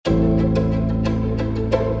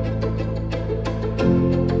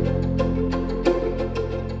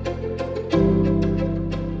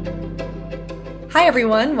Hi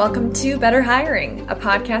everyone, welcome to Better Hiring, a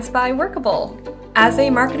podcast by Workable. As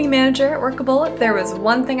a marketing manager at Workable, if there was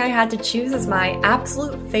one thing I had to choose as my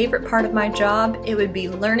absolute favorite part of my job, it would be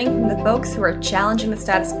learning from the folks who are challenging the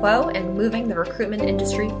status quo and moving the recruitment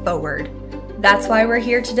industry forward. That's why we're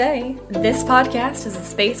here today. This podcast is a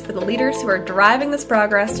space for the leaders who are driving this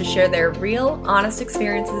progress to share their real, honest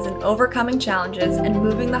experiences in overcoming challenges and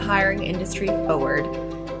moving the hiring industry forward.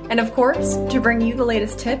 And of course, to bring you the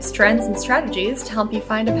latest tips, trends, and strategies to help you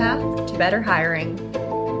find a path to better hiring.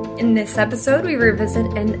 In this episode, we revisit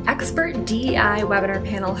an expert DEI webinar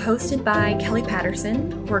panel hosted by Kelly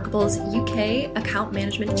Patterson, Workable's UK account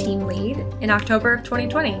management team lead, in October of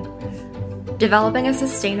 2020. Developing a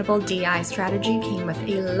sustainable DEI strategy came with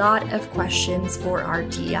a lot of questions for our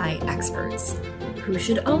DEI experts. Who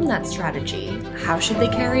should own that strategy? How should they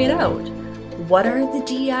carry it out? What are the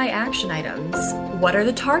DEI action items? What are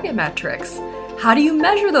the target metrics? How do you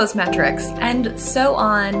measure those metrics? And so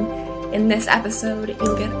on. In this episode,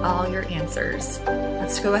 you'll get all your answers.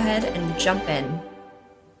 Let's go ahead and jump in.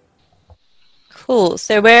 Cool.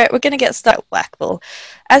 So we're going to get started with Workable.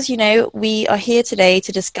 As you know, we are here today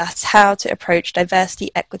to discuss how to approach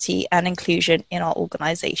diversity, equity, and inclusion in our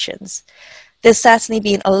organizations. There's certainly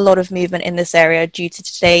been a lot of movement in this area due to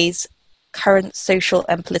today's current social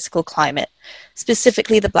and political climate,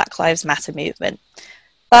 specifically the Black Lives Matter movement.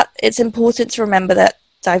 But it's important to remember that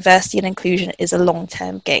diversity and inclusion is a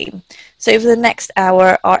long-term game. So over the next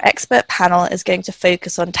hour, our expert panel is going to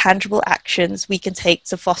focus on tangible actions we can take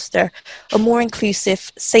to foster a more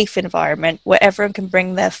inclusive, safe environment where everyone can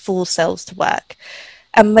bring their full selves to work.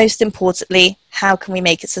 And most importantly, how can we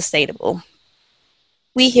make it sustainable?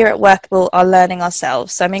 We here at Workable are learning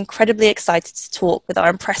ourselves, so I'm incredibly excited to talk with our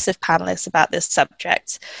impressive panelists about this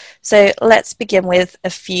subject. So let's begin with a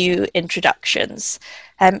few introductions.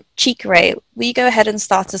 Chikere, will you go ahead and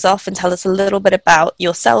start us off and tell us a little bit about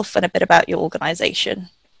yourself and a bit about your organisation?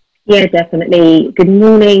 Yeah, definitely. Good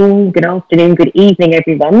morning, good afternoon, good evening,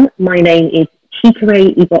 everyone. My name is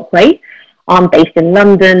Chikere Ibokwe. I'm based in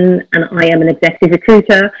London and I am an executive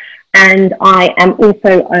recruiter. And I am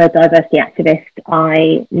also a diversity activist.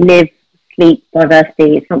 I live, sleep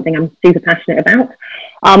diversity. It's something I'm super passionate about.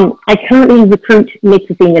 I currently recruit mid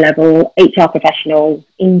to senior level HR professionals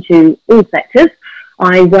into all sectors.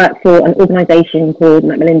 I work for an organisation called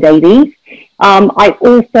Macmillan Davies. I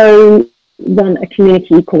also run a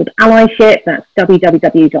community called Allyship. That's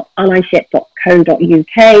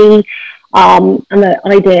www.allyship.co.uk. And the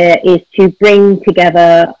idea is to bring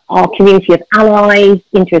together our community of allies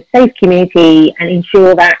into a safe community and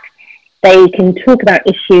ensure that they can talk about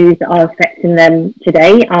issues that are affecting them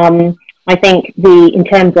today. I think in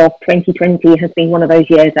terms of 2020 has been one of those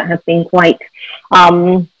years that has been quite,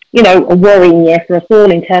 a worrying year for us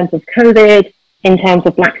all in terms of COVID, in terms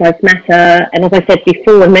of Black Lives Matter. And as I said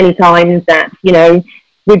before many times that,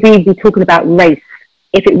 we'd be talking about race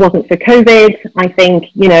if it wasn't for COVID. I think,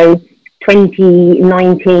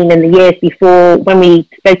 2019 and the years before, when we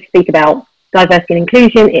speak about diversity and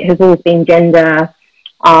inclusion, it has always been gender,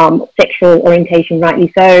 sexual orientation,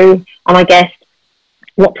 rightly so. And I guess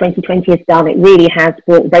what 2020 has done, it really has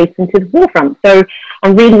brought race into the forefront. So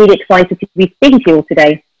I'm really, really excited to be speaking to you all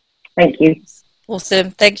today. Thank you.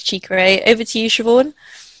 Awesome. Thanks, Chikere. Over to you, Siobhan.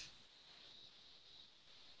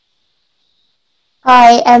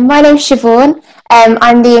 Hi, my name's Siobhan.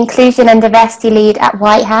 I'm the Inclusion and Diversity Lead at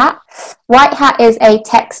White Hat. White Hat is a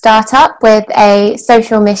tech startup with a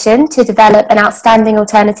social mission to develop an outstanding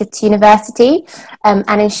alternative to university and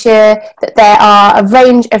ensure that there are a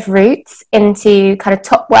range of routes into kind of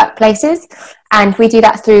top workplaces. And we do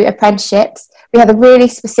that through apprenticeships. We have a really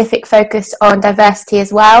specific focus on diversity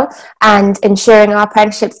as well and ensuring our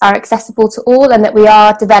apprenticeships are accessible to all and that we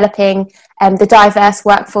are developing the diverse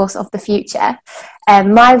workforce of the future.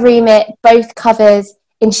 My remit both covers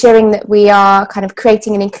ensuring that we are kind of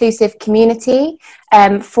creating an inclusive community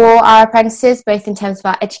for our apprentices, both in terms of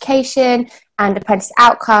our education and apprentice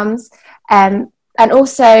outcomes, and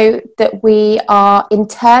also that we are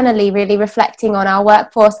internally really reflecting on our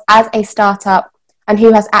workforce as a startup and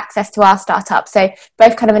who has access to our startup. So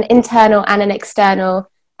both kind of an internal and an external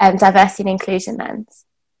diversity and inclusion lens.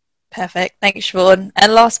 Perfect. Thanks, Siobhan.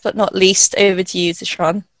 And last but not least, over to you,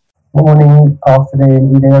 Zishan. Morning,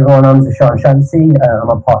 afternoon, evening, everyone. I'm Zishan Shamsi. I'm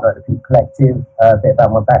a partner at the People Collective. A bit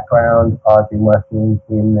about my background. I've been working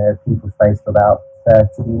in the people space for about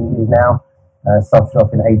 13 years now. Started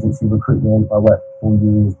off in agency recruitment. I worked for 4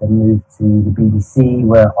 years, then moved to the BBC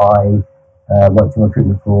where I worked in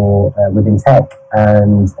recruitment for within tech.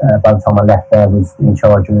 And by the time I left there, I was in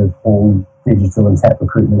charge of all digital and tech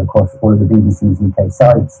recruitment across all of the BBC's UK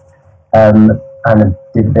sites. and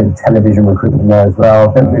did a bit of television recruitment there as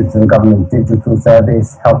well. Then moved to the government digital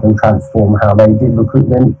service, helped them transform how they did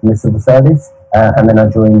recruitment in the civil service. And then I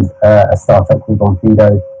joined a startup called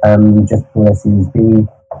Onfido just before their Series B.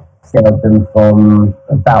 Scaled them from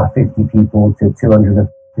about 50 people to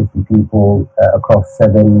 250 people across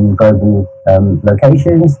 7 global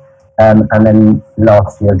locations. And then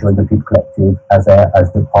last year I joined the People Collective as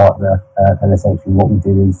the partner. And essentially what we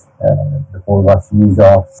do is the 4 of us use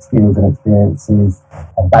our skills and experiences,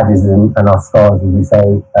 our badges and our scars, as we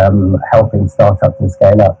say, helping startups and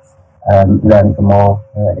scale-ups learn from our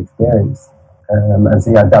experience. And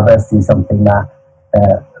so, yeah, diversity is something that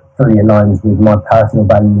fully aligns with my personal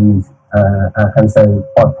values. And so,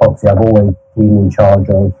 by proxy, I've always been in charge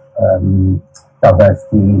of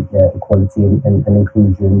diversity, equality, and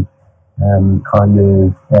inclusion kind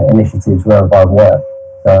of initiatives wherever I've worked.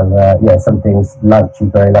 So, yeah, some things like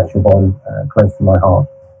Chico, like Siobhan, close to my heart.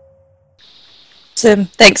 Awesome.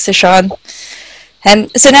 Thanks, Sashan.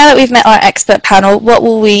 So now that we've met our expert panel, what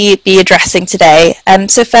will we be addressing today?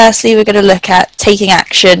 So firstly, we're going to look at taking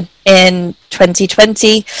action in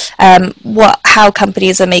 2020, how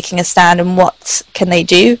companies are making a stand and what can they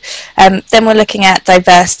do. Then we're looking at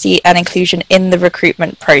diversity and inclusion in the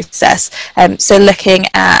recruitment process. So looking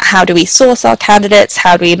at how do we source our candidates,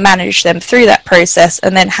 how do we manage them through that process,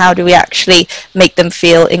 and then how do we actually make them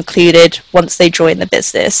feel included once they join the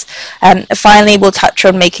business. Finally, we'll touch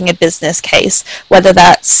on making a business case, whether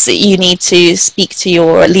that's you need to speak to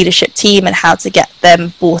your leadership team and how to get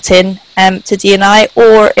them bought in to D&I,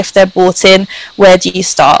 or if they're bought in, where do you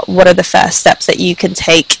start? What are the first steps that you can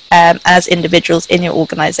take as individuals in your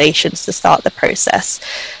organizations to start the process?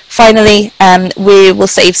 Finally, we will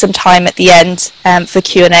save some time at the end for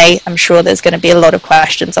Q&A. I'm sure there's going to be a lot of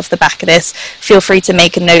questions off the back of this. Feel free to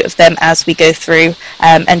make a note of them as we go through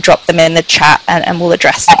and drop them in the chat, and we'll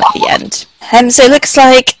address them at the end. So it looks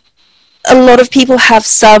like a lot of people have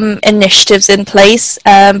some initiatives in place,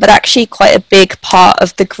 but actually quite a big part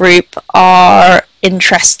of the group are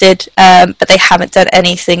interested, but they haven't done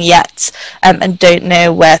anything yet and don't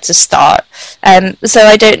know where to start. So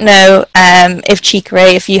I don't know if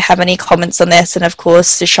Chikere, if you have any comments on this, and of course,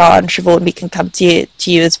 Sasha and Siobhan, we can come to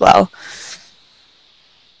you as well.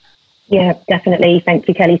 Yeah, definitely. Thank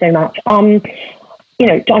you, Kelly, so much.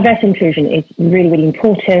 Diverse inclusion is really, really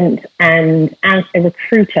important. And as a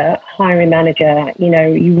recruiter, hiring manager,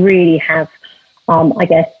 you really have,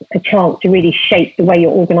 a chance to really shape the way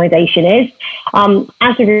your organization is.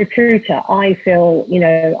 As a recruiter, I feel,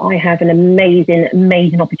 I have an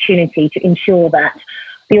amazing opportunity to ensure that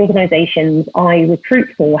the organizations I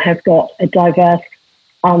recruit for have got a diverse,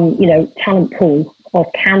 talent pool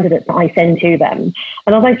of candidates that I send to them.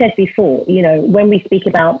 And as I said before, when we speak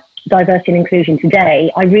about diversity and inclusion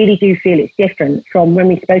today, I really do feel it's different from when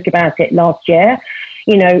we spoke about it last year.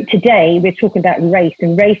 Today we're talking about race,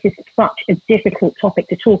 and race is such a difficult topic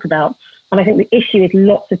to talk about. And I think the issue is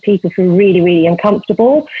lots of people feel really, really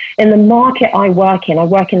uncomfortable. In the market I work in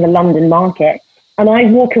the London market, and I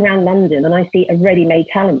walk around London and I see a ready-made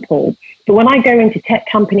talent pool. But when I go into tech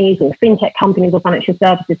companies or fintech companies or financial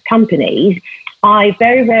services companies, I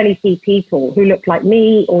very rarely see people who look like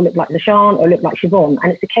me or look like Lashawn or look like Siobhan.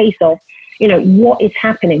 And it's a case of, what is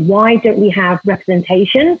happening? Why don't we have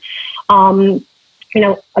representation? A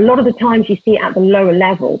lot of the times you see it at the lower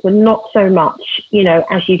level, but not so much,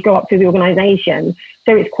 as you go up through the organization.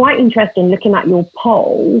 So it's quite interesting looking at your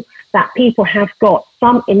poll that people have got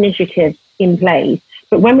some initiatives in place.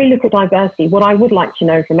 But when we look at diversity, what I would like to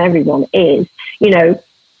know from everyone is,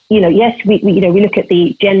 yes, we look at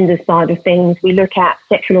the gender side of things, we look at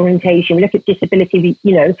sexual orientation, we look at disability,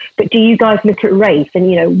 but do you guys look at race?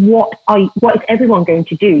 And, what is everyone going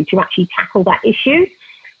to do to actually tackle that issue?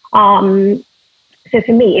 So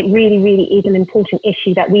for me, it really, really is an important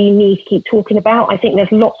issue that we need to keep talking about. I think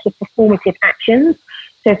there's lots of performative actions.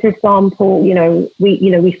 So, for example,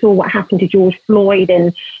 we saw what happened to George Floyd,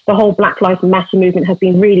 and the whole Black Lives Matter movement has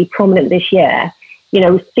been really prominent this year.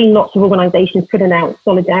 We've seen lots of organisations putting out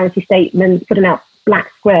solidarity statements, putting out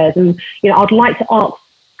black squares. And, I'd like to ask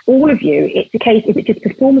all of you, is it just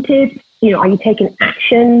performative? Are you taking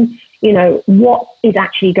action? What is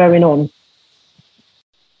actually going on?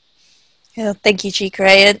 Yeah, thank you,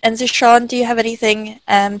 Chikere. And so, Sean, do you have anything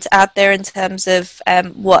to add there in terms of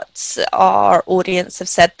what our audience have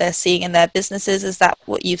said they're seeing in their businesses? Is that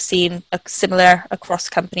what you've seen similar across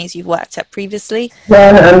companies you've worked at previously?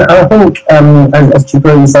 Yeah, and I think, as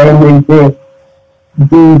Chikere was saying,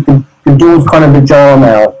 the door's kind of ajar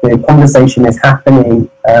now. The conversation is happening.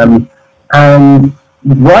 And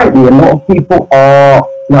rightly, a lot of people are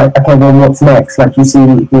like, okay, well, what's next? Like you see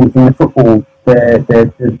in the football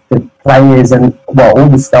the players and all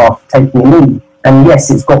the staff taking a lead. And yes,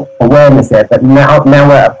 it's got awareness there, but now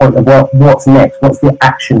we're at a point of what's next? What's the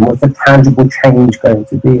action? What's the tangible change going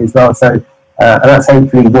to be as well? So, and that's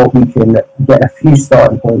hopefully what we can get a few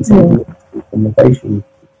starting points in innovation.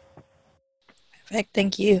 Perfect,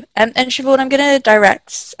 thank you. And Siobhan, I'm going to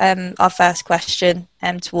direct our first question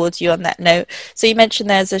towards you on that note. So you mentioned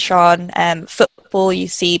there, Zashan, football, you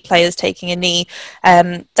see players taking a knee.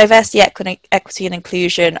 Diversity, equity and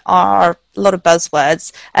inclusion are a lot of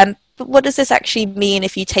buzzwords. But what does this actually mean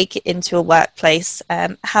if you take it into a workplace?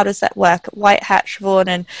 How does that work at White Hat,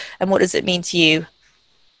 Siobhan, and what does it mean to you?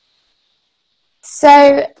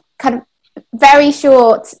 So, kind of very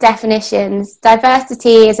short definitions.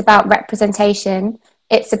 Diversity is about representation.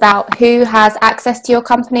 It's about who has access to your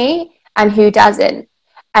company and who doesn't.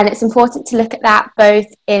 And it's important to look at that both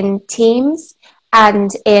in teams and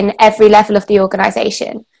in every level of the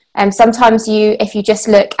organisation. Sometimes if you just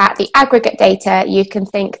look at the aggregate data, you can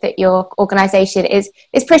think that your organisation is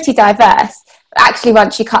pretty diverse. But actually,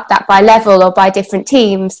 once you cut that by level or by different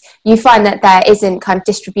teams, you find that there isn't kind of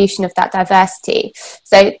distribution of that diversity.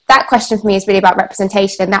 So that question for me is really about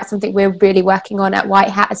representation, and that's something we're really working on at White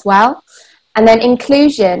Hat as well. And then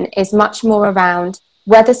inclusion is much more around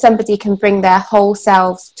whether somebody can bring their whole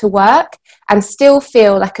selves to work and still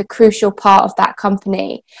feel like a crucial part of that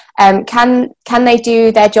company. Can they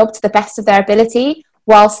do their job to the best of their ability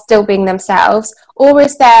while still being themselves? Or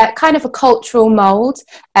is there kind of a cultural mould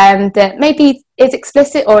that maybe is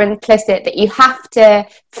explicit or implicit that you have to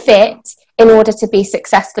fit in order to be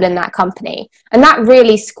successful in that company? And that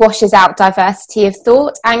really squashes out diversity of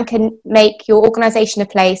thought and can make your organisation a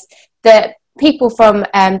place that people from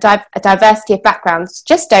a diversity of backgrounds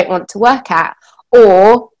just don't want to work at,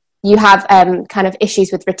 or you have kind of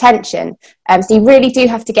issues with retention. So you really do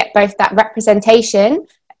have to get both that representation,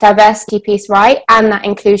 diversity piece right, and that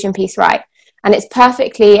inclusion piece right. And it's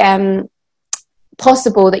perfectly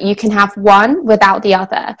possible that you can have one without the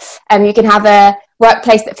other. You can have a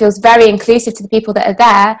workplace that feels very inclusive to the people that are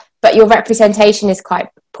there, but your representation is quite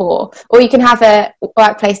poor. Or you can have a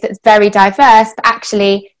workplace that's very diverse, but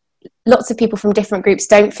actually lots of people from different groups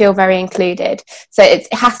don't feel very included. So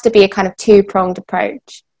it has to be a kind of two-pronged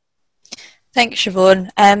approach. Thanks, Siobhan.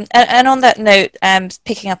 And on that note,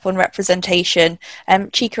 picking up on representation,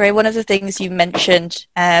 Chikere, one of the things you mentioned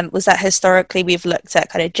was that historically we've looked at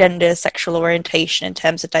kind of gender, sexual orientation in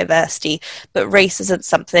terms of diversity, but race isn't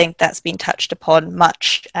something that's been touched upon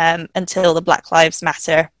much until the Black Lives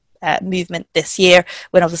Matter movement this year,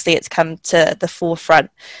 when obviously it's come to the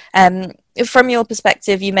forefront. From your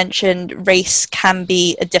perspective, you mentioned race can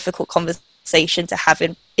be a difficult conversation to have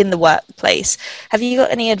in the workplace. Have you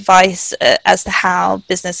got any advice as to how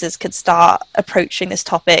businesses could start approaching this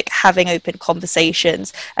topic, having open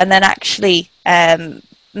conversations, and then actually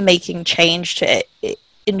making change to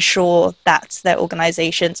ensure that their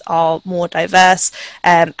organizations are more diverse,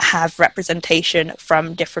 have representation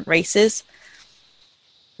from different races?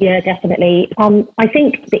 Yeah, definitely. I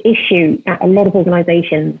think the issue that a lot of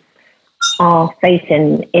organizations are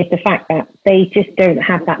facing is the fact that they just don't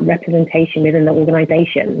have that representation within the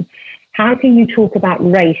organization. How can you talk about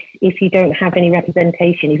race if you don't have any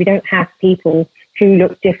representation, if you don't have people who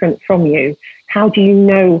look different from you? How do you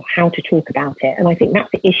know how to talk about it? And I think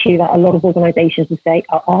that's the issue that a lot of organizations would say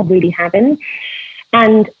are really having.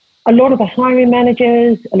 And a lot of the hiring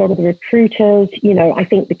managers, a lot of the recruiters, I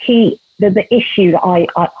think the issue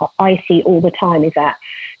that I see all the time is that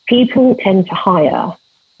people tend to hire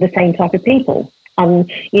the same type of people.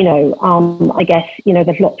 I guess,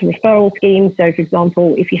 there's lots of referral schemes. So, for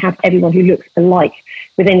example, if you have everyone who looks alike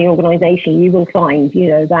within the organisation, you will find,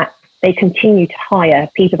 that they continue to hire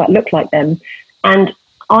people that look like them. And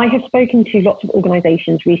I have spoken to lots of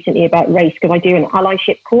organisations recently about race because I do an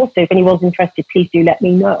allyship course. So if anyone's interested, please do let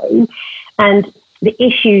me know. And the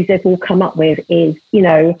issues they've all come up with is,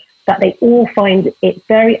 that they all find it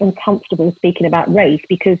very uncomfortable speaking about race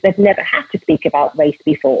because they've never had to speak about race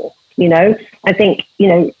before. I think,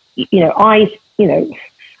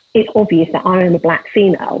 it's obvious that I am a black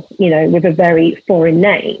female, with a very foreign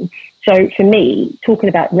name. So for me, talking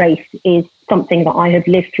about race is something that I have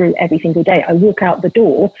lived through every single day. I walk out the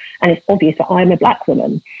door and it's obvious that I'm a black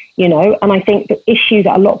woman, and I think the issue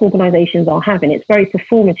that a lot of organisations are having, it's very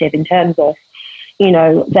performative in terms of,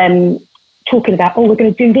 them talking about, we're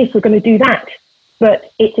going to do this, we're going to do that.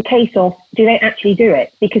 But it's a case of, do they actually do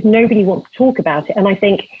it? Because nobody wants to talk about it. And I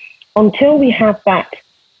think until we have that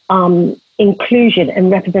inclusion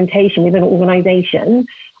and representation within an organisation,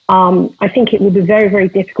 I think it will be very, very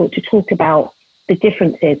difficult to talk about the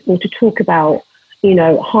differences or to talk about,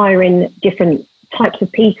 hiring different types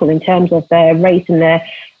of people in terms of their race and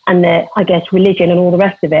their, I guess, religion and all the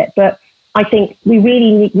rest of it. But I think we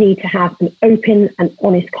really need to have an open and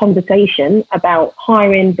honest conversation about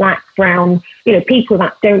hiring black, brown, people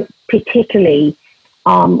that don't particularly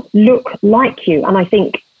look like you. And I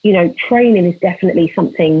think, training is definitely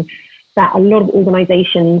something that a lot of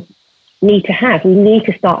organizations need to have. We need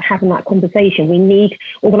to start having that conversation.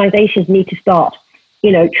 Organizations need to start,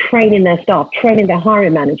 training their staff, training their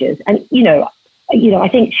hiring managers. And, I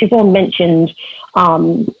think Siobhan mentioned,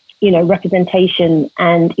 representation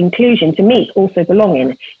and inclusion. To me, it's also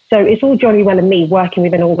belonging. So it's all jolly well and me working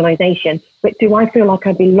with an organization, but do I feel like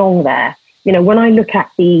I belong there? When I look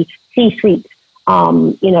at the C-suite,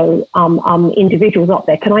 individuals up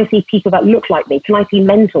there, can I see people that look like me? Can I see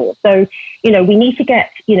mentors? So, we need to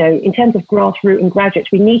get, in terms of grassroots and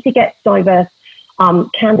graduates, we need to get diverse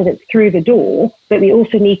candidates through the door, but we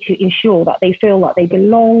also need to ensure that they feel like they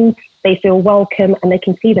belong, they feel welcome, and they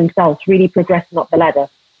can see themselves really progressing up the ladder.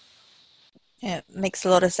 Yeah, makes a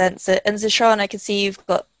lot of sense. And Zishan, I can see you've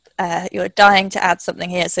got you're dying to add something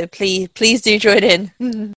here, so please do join in.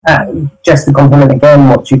 Just to compliment again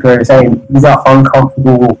what Chika was saying, these are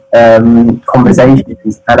uncomfortable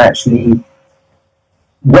conversations, and actually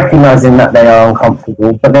recognizing that they are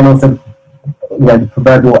uncomfortable, but then also, the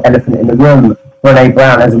proverbial elephant in the room. Brene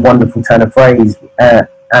Brown has a wonderful turn of phrase, and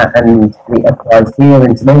it applies here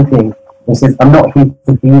into anything. He says, "I'm not here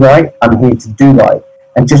to be right, I'm here to do right."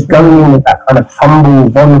 And just going in with that kind of humble,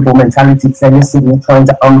 vulnerable mentality to say, listen, you're trying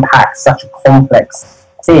to unpack such a complex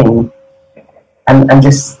thing, and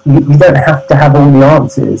just, you don't have to have all the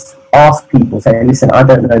answers. Ask people, say, listen, I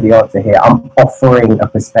don't know the answer here. I'm offering a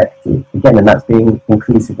perspective. Again, and that's being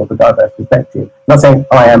inclusive of a diverse perspective. I'm not saying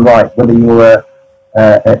I am right, whether you're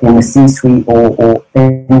in the C-suite or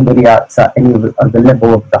anybody outside any of the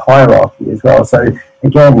level of the hierarchy as well. So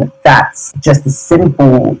again, that's just a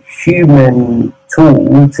simple human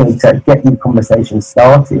tool to get the conversation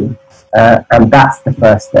started, and that's the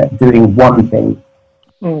first step, doing one thing.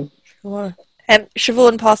 Sure.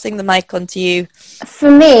 Siobhan, passing the mic on to you. For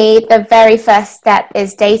me, the very first step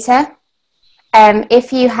is data.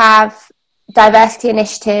 If you have diversity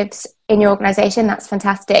initiatives in your organisation, that's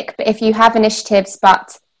fantastic. But if you have initiatives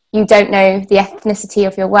but you don't know the ethnicity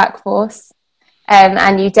of your workforce,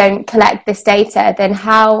 and you don't collect this data, then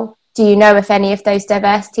how do you know if any of those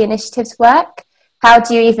diversity initiatives work? How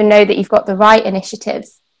do you even know that you've got the right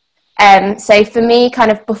initiatives? So for me,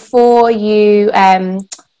 kind of before you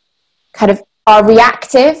kind of are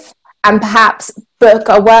reactive and perhaps book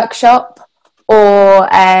a workshop or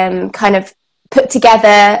kind of put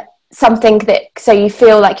together something that so you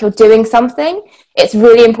feel like you're doing something, it's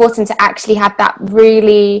really important to actually have that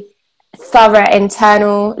really thorough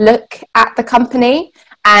internal look at the company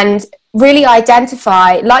and really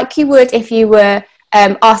identify, like you would if you were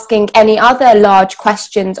asking any other large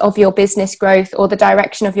questions of your business growth or the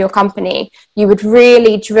direction of your company, you would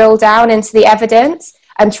really drill down into the evidence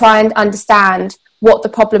and try and understand what the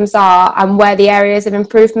problems are and where the areas of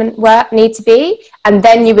improvement need to be, and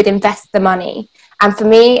then you would invest the money. And for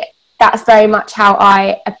me, that's very much how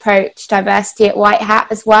I approach diversity at White Hat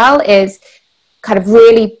as well, is kind of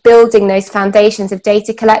really building those foundations of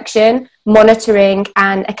data collection, monitoring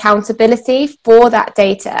and accountability for that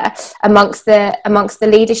data amongst the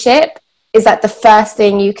leadership is like the first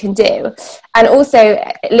thing you can do. And also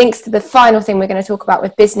it links to the final thing we're going to talk about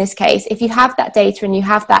with business case. If you have that data and you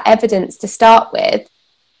have that evidence to start with,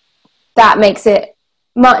 that makes it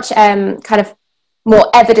much kind of more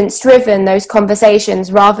evidence driven, those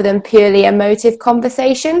conversations, rather than purely emotive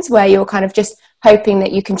conversations where you're kind of just hoping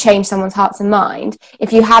that you can change someone's hearts and mind.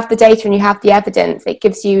 If you have the data and you have the evidence, it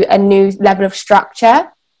gives you a new level of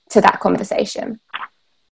structure to that conversation.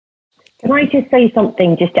 Can I just say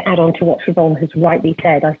something just to add on to what Siobhan has rightly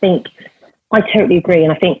said? I think I totally agree,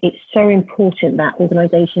 and I think it's so important that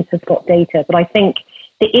organisations have got data, but I think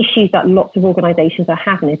the issues that lots of organisations are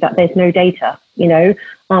having is that there's no data. We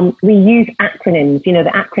use acronyms, the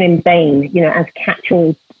acronym BAME, as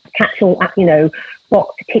catch-all,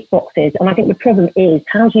 tick boxes. And I think the problem is,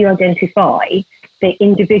 how do you identify the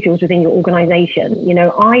individuals within your organisation?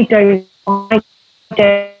 I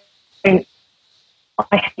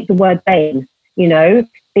hate the word BAME,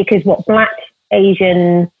 because what Black,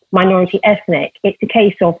 Asian, minority, ethnic, it's a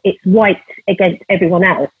case of it's white against everyone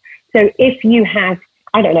else. So if you have,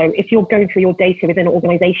 if you're going through your data within an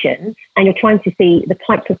organisation and you're trying to see the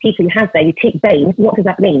types of people you have there, you tick BAME, what does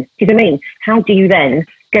that mean? Do you know what I mean? How do you then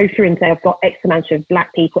go through and say, I've got X amount of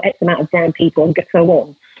Black people, X amount of brown people, and so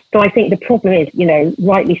on? So I think the problem is,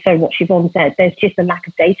 rightly so, what Siobhan said, there's just a lack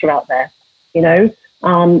of data out there, and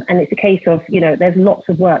it's a case of, there's lots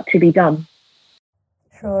of work to be done.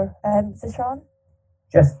 Sure. Zishan?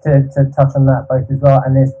 Just to touch on that both as well,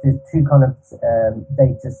 and there's two kind of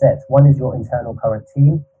data sets. One is your internal current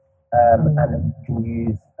team, and you can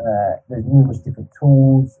use, there's numerous different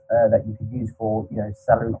tools that you could use for,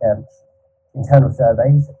 salary internal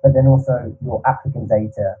surveys, but then also your applicant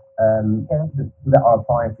data that are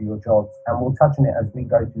applying for your jobs. And we'll touch on it as we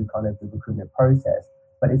go through kind of the recruitment process,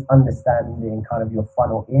 but it's understanding kind of your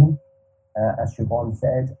funnel in, as Siobhan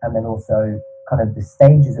said, and then also kind of the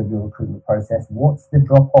stages of your recruitment process. What's the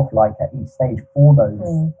drop-off like at each stage for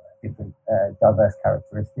those different diverse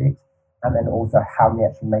characteristics, and then also how they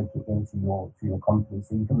actually make it into your company.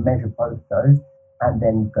 So you can measure both those and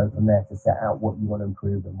then go from there to set out what you want to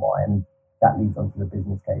improve and why. And that leads on to the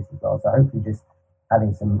business case as well. So hopefully just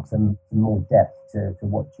adding some more depth to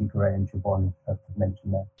what Chikere and Siobhan have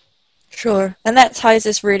mentioned there. Sure. And that ties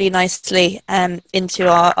us really nicely into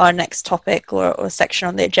our next topic or section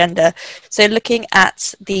on the agenda. So looking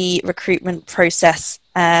at the recruitment process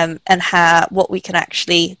and what we can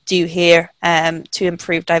actually do here to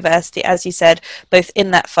improve diversity, as you said, both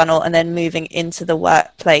in that funnel and then moving into the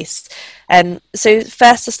workplace. So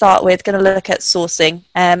first to start with, going to look at sourcing.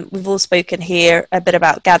 We've all spoken here a bit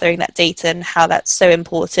about gathering that data and how that's so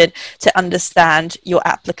important to understand your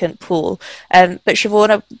applicant pool. But Siobhan,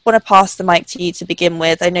 I want to pass the mic to you to begin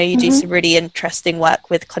with. I know you do some really interesting work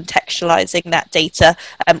with contextualizing that data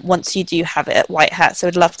once you do have it at White Hat. So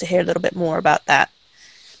I'd love to hear a little bit more about that.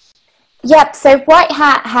 Yep, so White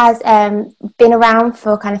Hat has been around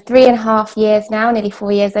for kind of 3.5 years now, nearly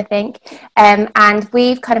 4 years, I think. And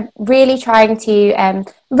we've kind of really trying to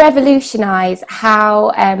revolutionise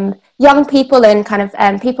how young people and kind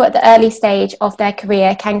of people at the early stage of their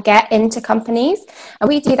career can get into companies. And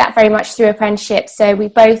we do that very much through apprenticeships. So we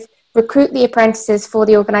both recruit the apprentices for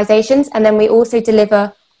the organisations, and then we also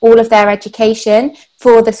deliver all of their education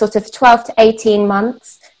for the sort of 12 to 18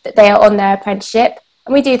 months that they are on their apprenticeship.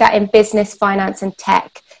 And we do that in business, finance and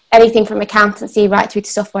tech, anything from accountancy right through to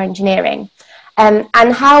software engineering. And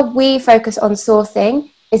how we focus on sourcing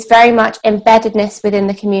is very much embeddedness within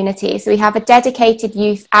the community. So we have a dedicated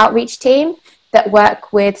youth outreach team that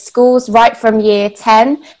work with schools right from year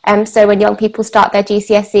 10. So when young people start their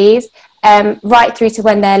GCSEs, right through to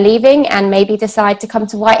when they're leaving and maybe decide to come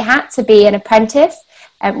to White Hat to be an apprentice.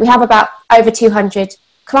 We have about over 200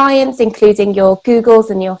 clients, including your Googles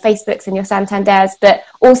and your Facebooks and your Santanders, but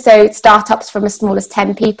also startups from as small as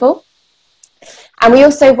 10 people. And we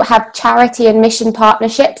also have charity and mission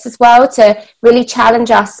partnerships as well to really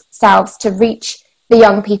challenge ourselves to reach the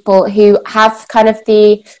young people who have kind of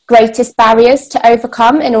the greatest barriers to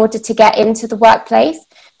overcome in order to get into the workplace.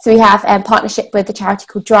 So we have a partnership with a charity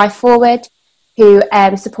called Drive Forward, who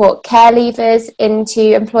support care leavers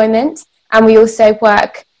into employment. And we also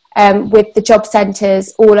work with the job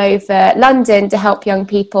centres all over London to help young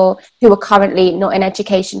people who are currently not in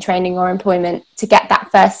education, training or employment to get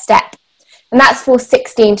that first step. And that's for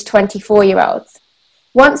 16 to 24-year-olds.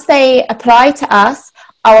 Once they apply to us,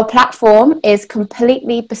 our platform is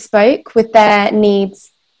completely bespoke with their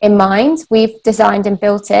needs in mind. We've designed and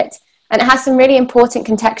built it, and it has some really important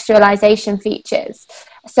contextualisation features.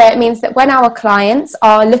 So it means that when our clients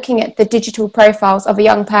are looking at the digital profiles of a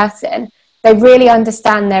young person, they really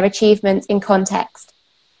understand their achievements in context.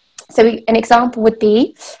 So an example would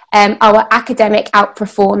be our academic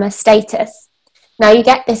outperformer status. Now you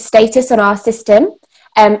get this status on our system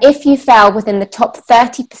if you fell within the top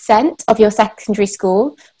 30% of your secondary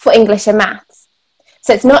school for English and maths.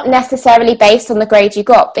 So it's not necessarily based on the grade you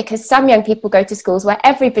got, because some young people go to schools where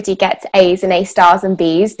everybody gets A's and A stars and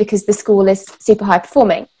B's because the school is super high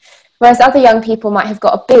performing. Whereas other young people might have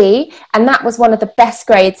got a B, and that was one of the best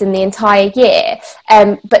grades in the entire year.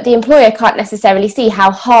 But the employer can't necessarily see how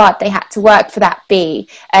hard they had to work for that B,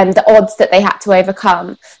 the odds that they had to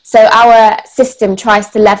overcome. So our system tries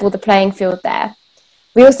to level the playing field there.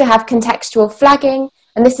 We also have contextual flagging,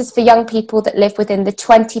 and this is for young people that live within the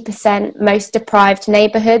 20% most deprived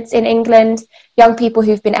neighbourhoods in England, young people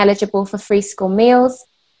who've been eligible for free school meals,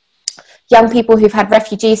 young people who've had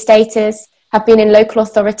refugee status, have been in local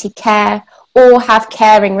authority care, or have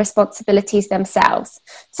caring responsibilities themselves.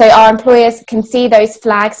 So our employers can see those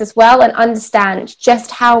flags as well and understand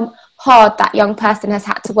just how hard that young person has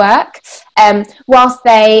had to work. Whilst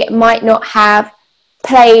they might not have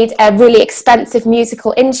played a really expensive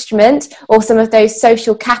musical instrument or some of those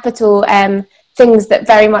social capital things that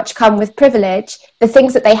very much come with privilege, the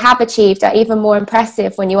things that they have achieved are even more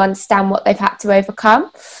impressive when you understand what they've had to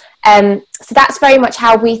overcome. So that's very much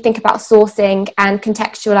how we think about sourcing and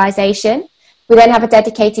contextualisation. We then have a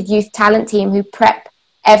dedicated youth talent team who prep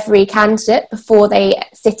every candidate before they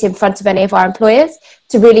sit in front of any of our employers,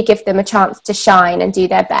 to really give them a chance to shine and do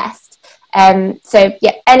their best. So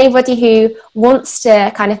yeah, anybody who wants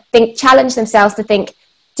to kind of challenge themselves to think,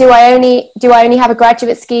 do I only have a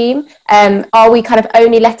graduate scheme? Are we kind of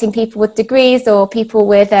only letting people with degrees or people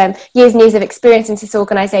with years and years of experience into this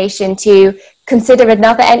organisation to consider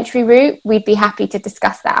another entry route? We'd be happy to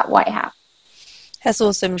discuss that at White Hat. That's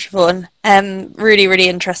awesome, Siobhan. Really, really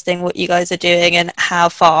interesting what you guys are doing and how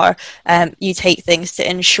far you take things to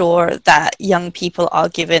ensure that young people are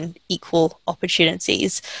given equal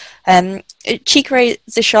opportunities. Chikere,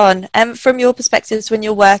 Zishan, from your perspectives, when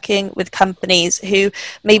you're working with companies who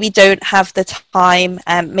maybe don't have the time,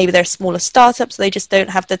 maybe they're smaller startups, so they just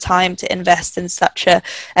don't have the time to invest in such a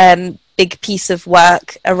big piece of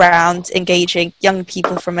work around engaging young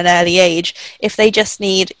people from an early age, if they just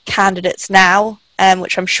need candidates now,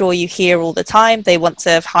 which I'm sure you hear all the time, they want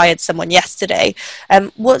to have hired someone yesterday.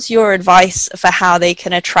 What's your advice for how they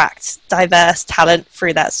can attract diverse talent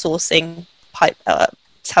through that sourcing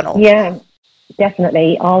tunnel? Yeah,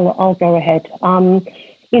 definitely. I'll go ahead.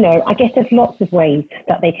 I guess there's lots of ways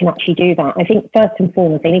that they can actually do that. I think first and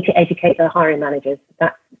foremost, they need to educate their hiring managers.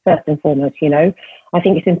 That's first and foremost, I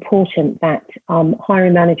think it's important that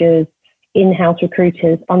hiring managers, in-house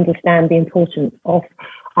recruiters understand the importance of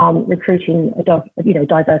recruiting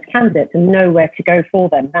diverse candidates and know where to go for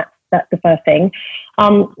them. That's the first thing.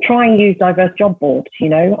 Try and use diverse job boards.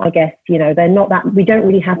 I guess they're not that, we don't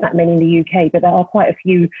really have that many in the UK, but there are quite a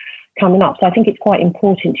few coming up. So I think it's quite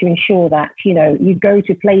important to ensure that you go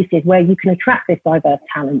to places where you can attract this diverse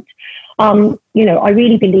talent. I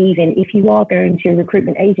really believe in, if you are going to a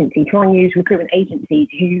recruitment agency, try and use recruitment agencies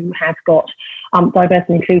who have got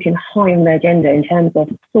diversity and inclusion high on their agenda in terms of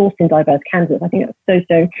sourcing diverse candidates. I think that's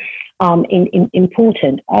so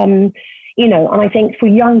important. And I think for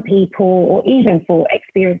young people or even for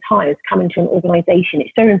experienced hires coming to an organisation,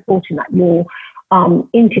 it's so important that your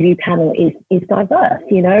interview panel is diverse.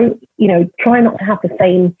 Try not to have the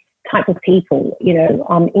same type of people,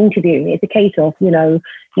 interviewing. It's a case of,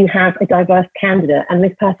 you have a diverse candidate and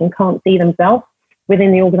this person can't see themselves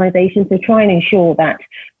within the organisation. So try and ensure that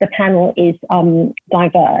the panel is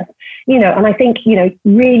diverse, and I think,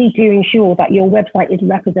 really do ensure that your website is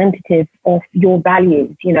representative of your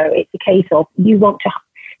values. It's a case of, you want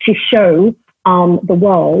to show the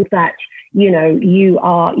world that,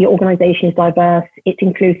 your organisation is diverse, it's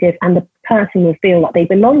inclusive, and the person will feel like they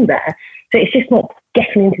belong there. So it's just not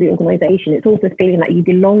getting into the organisation, it's also feeling that you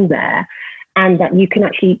belong there and that you can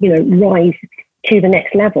actually, rise to the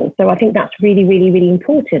next level. So I think that's really, really, really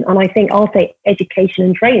important. And I think I'll say education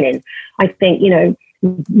and training. I think,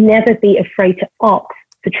 never be afraid to ask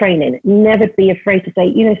for training. Never be afraid to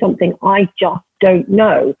say, something, I just don't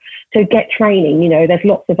know. So get training. There's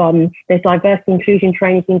lots of there's diversity inclusion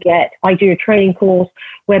training you can get. I do a training course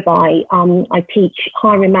whereby I teach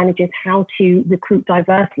hiring managers how to recruit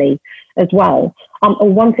diversely as well.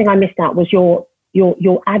 And one thing I missed out was your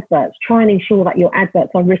adverts. Try and ensure that your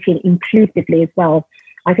adverts are written inclusively as well.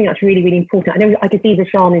 I think that's really, really important. I know I can see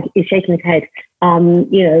Zishan is shaking his head,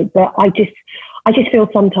 but I just feel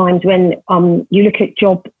sometimes when you look at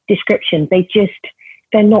job descriptions,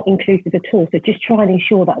 they're not inclusive at all. So just try and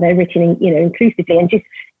ensure that they're written, inclusively, and just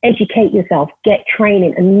educate yourself, get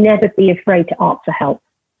training, and never be afraid to ask for help.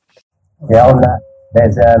 Yeah, on that,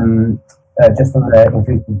 there's just on the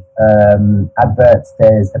inclusive adverts,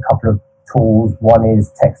 there's a couple of tools. One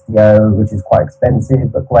is Textio, which is quite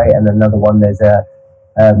expensive but great, and another one, there's I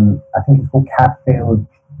think it's called Catfield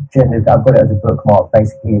Gender. I've got it as a bookmark.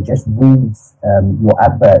 Basically, it just reads your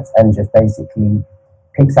adverts and just basically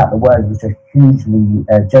picks out the words which are hugely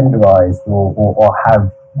genderized or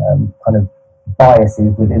have kind of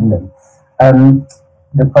biases within them.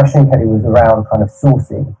 The question, Kelly, was around kind of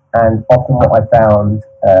sourcing, and often what I found,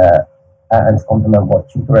 and to complement what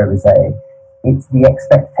Chikere was saying, it's the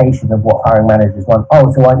expectation of what hiring managers want.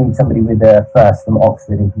 Oh, so I need somebody with a first from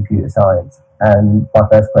Oxford in computer science. And my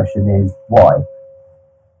first question is, why?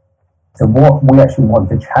 So what we actually want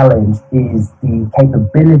to challenge is the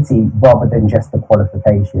capability rather than just the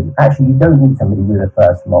qualification. Actually, you don't need somebody with a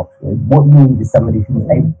first from Oxford. What you need is somebody who's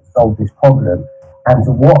able to solve this problem. And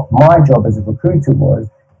so what my job as a recruiter was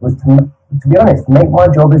to be honest, make my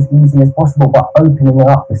job as easy as possible by opening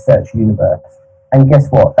up the search universe. And guess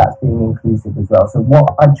what? That's being inclusive as well. So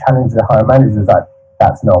what I challenge the hiring managers is like,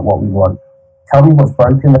 that's not what we want. Tell me what's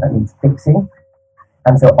broken that needs fixing.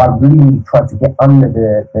 And so I really tried to get under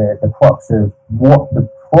the crux of what the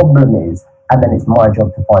problem is, and then it's my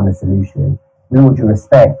job to find the solution. With all due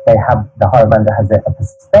respect, the hiring manager has a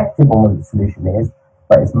perspective on what the solution is,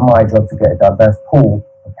 but it's my job to get a diverse pool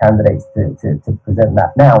of candidates to present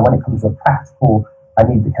that. Now, when it comes to a practical, I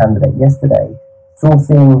need the candidate yesterday,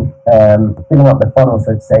 sourcing, filling up the funnel,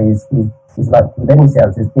 so to say, is like with any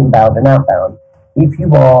sales, is inbound and outbound. If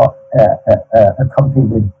you are a company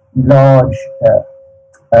with large,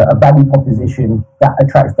 a value proposition that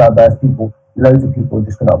attracts diverse people, loads of people are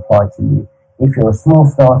just going to apply to you. If you're a small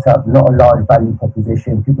startup, not a large value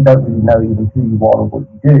proposition, people don't really know even who you are or what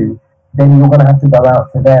you do, then you're going to have to go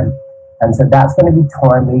out to them. And so that's going to be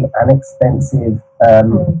timely and expensive,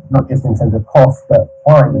 not just in terms of cost, but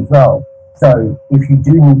time as well. So if you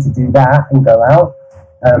do need to do that and go out,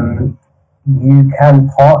 you can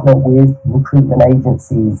partner with recruitment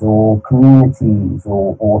agencies or communities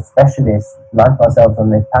or specialists like ourselves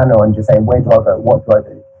on this panel and just say, where do I go? What do I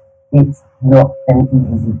do? It's not an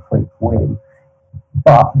easy, quick win.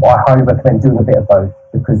 But I highly recommend doing a bit of both,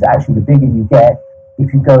 because actually the bigger you get,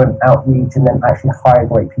 if you go and outreach and then actually hire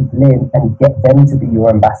great people in and get them to be your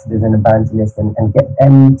ambassadors and evangelists and get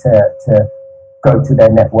them to go to their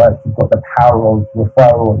network, you've got the power of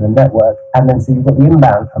referral and the network, and then so you've got the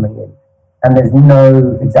inbound coming in. And there's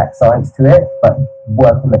no exact science to it, but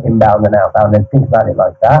work on the inbound and outbound and think about it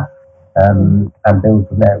like that, and build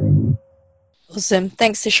from there, really. Awesome.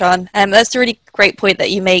 Thanks, Sushan. That's a really great point that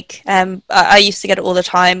you make. I used to get it all the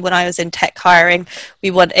time when I was in tech hiring. We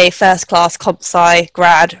want a first-class comp sci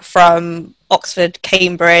grad from Oxford,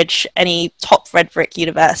 Cambridge, any top red brick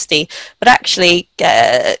university. But actually,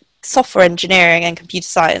 software engineering and computer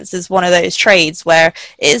science is one of those trades where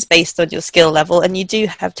it is based on your skill level, and you do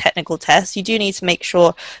have technical tests. You do need to make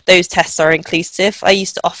sure those tests are inclusive. I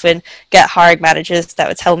used to often get hiring managers that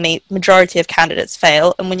would tell me majority of candidates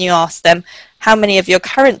fail, and when you ask them how many of your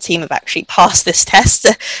current team have actually passed this test,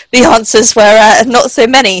 the answers were not so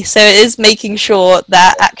many. So it is making sure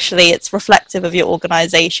that actually it's reflective of your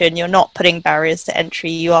organization. You're not putting barriers to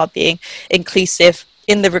entry. You are being inclusive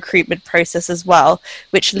in the recruitment process as well,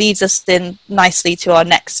 which leads us in nicely to our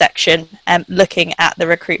next section, looking at the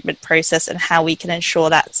recruitment process and how we can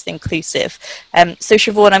ensure that's inclusive. So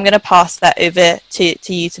Siobhan, I'm going to pass that over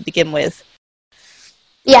to you to begin with.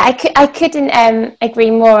 Yeah, I couldn't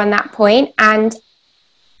agree more on that point. And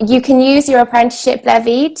you can use your apprenticeship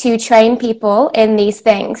levy to train people in these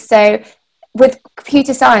things. So with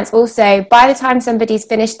computer science also, by the time somebody's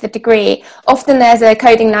finished the degree, often there's a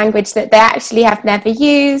coding language that they actually have never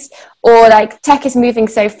used, or like tech is moving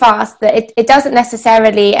so fast that it doesn't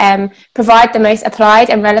necessarily provide the most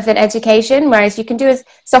applied and relevant education, whereas you can do a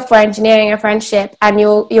software engineering apprenticeship and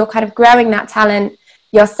you're kind of growing that talent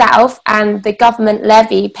yourself, and the government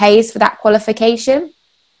levy pays for that qualification.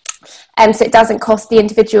 So it doesn't cost the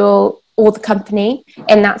individual or the company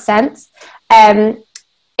in that sense.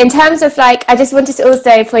 In terms of like, I just wanted to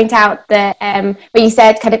also point out that where you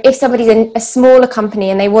said kind of if somebody's in a smaller company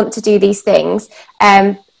and they want to do these things,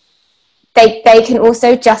 they can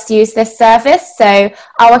also just use this service. So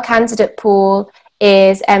our candidate pool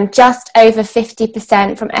is just over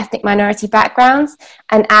 50% from ethnic minority backgrounds.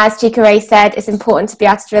 And as Chikere said, it's important to be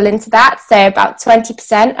able to drill into that. So about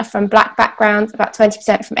 20% are from Black backgrounds, about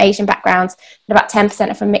 20% are from Asian backgrounds, and about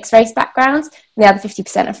 10% are from mixed race backgrounds. And the other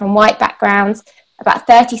 50% are from white backgrounds. About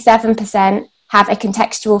 37% have a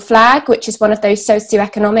contextual flag, which is one of those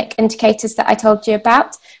socioeconomic indicators that I told you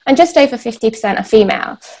about. And just over 50% are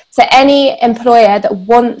female. So any employer that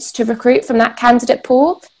wants to recruit from that candidate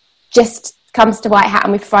pool just comes to White Hat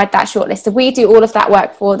and we provide that shortlist. So we do all of that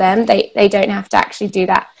work for them. They don't have to actually do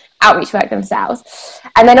that outreach work themselves.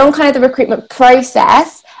 And then on kind of the recruitment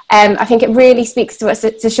process, I think it really speaks to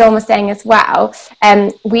what Sean was saying as well.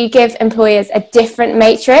 We give employers a different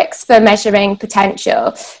matrix for measuring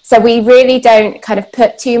potential. So we really don't kind of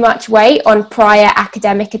put too much weight on prior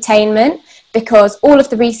academic attainment, because all of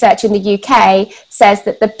the research in the UK says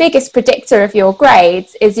that the biggest predictor of your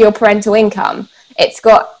grades is your parental income. It's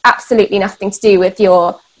got absolutely nothing to do with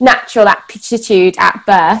your natural aptitude at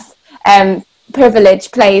birth.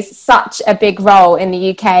 Privilege plays such a big role in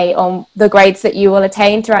the UK on the grades that you will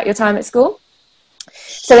attain throughout your time at school.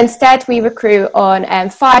 So instead, we recruit on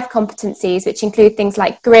 5 competencies, which include things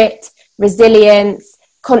like grit, resilience,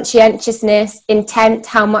 conscientiousness, intent,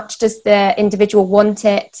 how much does the individual want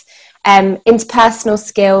it, interpersonal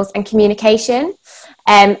skills and communication.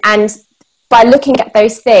 And by looking at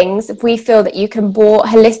those things, we feel that you can more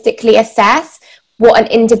holistically assess what an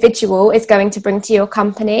individual is going to bring to your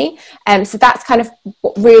company. So that's kind of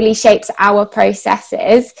what really shapes our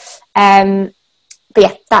processes. But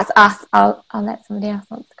yeah, that's us. I'll let somebody else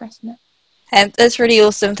answer the question now. That's really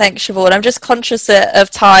awesome. Thanks, Siobhan. I'm just conscious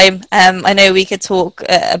of time. I know we could talk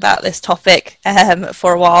about this topic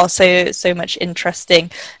for a while. So much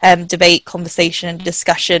interesting debate, conversation, and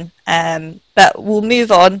discussion. But we'll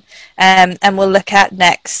move on and we'll look at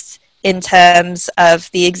next in terms of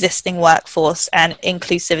the existing workforce and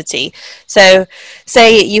inclusivity. So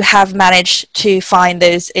say you have managed to find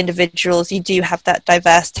those individuals, you do have that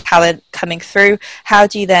diverse talent coming through. How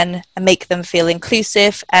do you then make them feel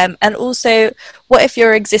inclusive? And also, what if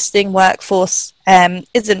your existing workforce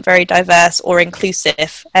isn't very diverse or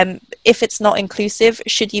inclusive? If it's not inclusive,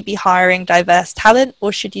 should you be hiring diverse talent,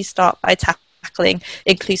 or should you start by tackling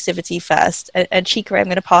inclusivity first? And Chika, I'm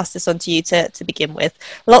going to pass this on to you to begin with.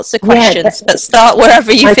 Lots of questions, but start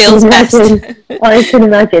wherever you feel best. I can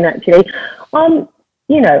imagine, actually. I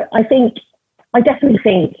definitely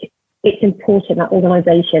think it's important that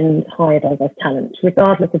organisations hire diverse talent,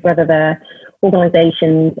 regardless of whether their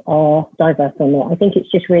organisations are diverse or not. I think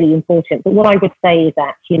it's just really important. But what I would say is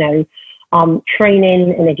that,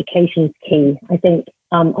 training and education is key. I think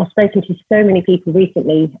I've spoken to so many people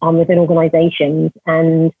recently within organisations,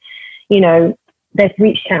 and, they've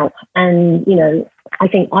reached out. And, I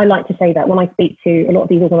think I like to say that when I speak to a lot of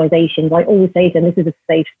these organisations, I always say to them, this is a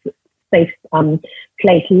safe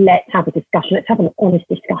place. Let's have a discussion. Let's have an honest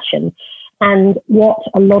discussion. And what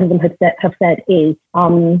a lot of them have said is, a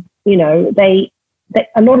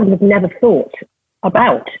lot of them have never thought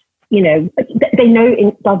about, they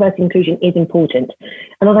know diversity inclusion is important.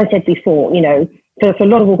 And as I said before, for a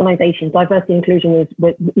lot of organisations, diversity inclusion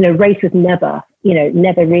was race was never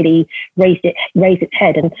really raised its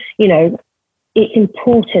head. And, it's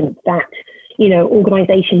important that,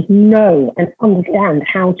 organisations know and understand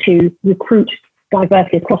how to recruit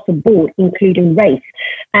diversity across the board, including race.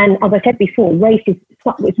 And as I said before, race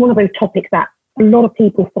it's one of those topics that a lot of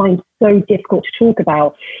people find so difficult to talk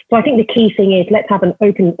about. So I think the key thing is, let's have an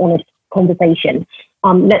open, honest conversation.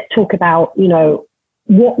 Let's talk about,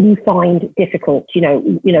 what you find difficult.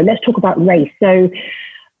 Let's talk about race. So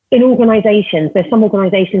in organisations, there's some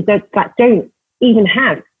organisations that don't even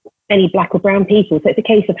have any black or brown people. So it's a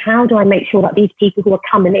case of, how do I make sure that these people who are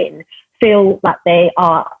coming in feel that they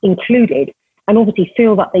are included, and obviously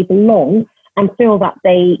feel that they belong, and feel that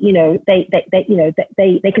they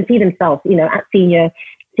can see themselves, at senior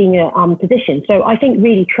positions. So I think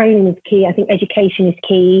really training is key. I think education is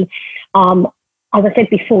key. As I said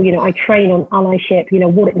before, I train on allyship,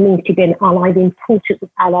 what it means to be an ally, the importance of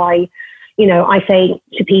ally. I say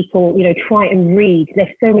to people, try and read.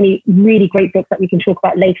 There's so many really great books that we can talk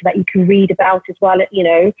about later that you can read about as well,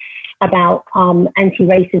 about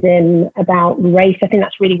anti-racism, about race. I think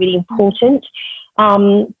that's really, really important.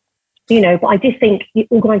 But I just think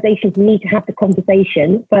organisations need to have the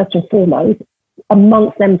conversation, first and foremost,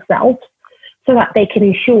 amongst themselves, so that they can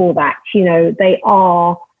ensure that, they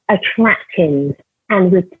are attracting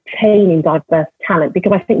and retaining diverse talent.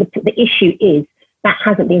 Because I think the issue is that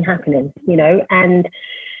hasn't been happening, and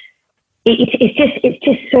it's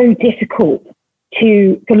just so difficult for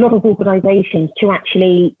a lot of organisations to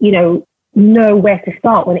actually, know where to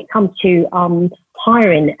start when it comes to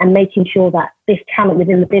hiring and making sure that this talent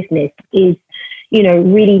within the business is,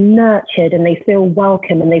 really nurtured, and they feel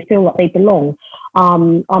welcome and they feel that they belong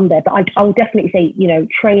there. But I will definitely say,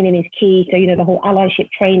 training is key. So, the whole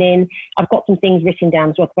allyship training, I've got some things written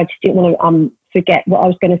down as well, because I just didn't want to forget what I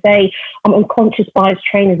was going to say. Unconscious bias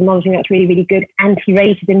training is another thing that's really, really good.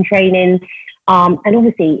 Anti-racism training. And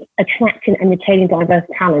obviously attracting and retaining diverse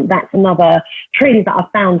talent. That's another training that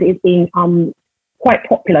I've found is being quite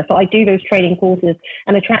popular. So I do those training courses,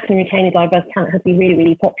 and attracting and retaining diverse talent has been really,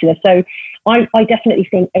 really popular. So I definitely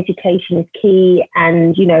think education is key,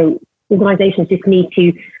 and, organisations just need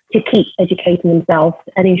to keep educating themselves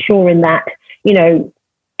and ensuring that,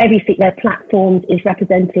 everything, their platforms is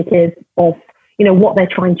representative of, what they're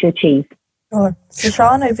trying to achieve. Sure.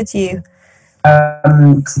 Sashan, over to you.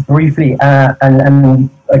 Briefly, and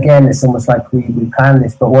again, it's almost like we planned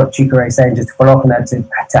this, but what Chika is saying, just to follow up on that,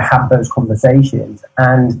 to have those conversations.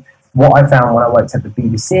 And what I found when I worked at the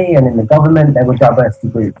BBC and in the government, there were diversity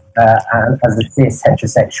groups. And as a cis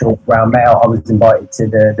heterosexual brown male, I was invited to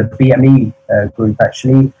the BME group,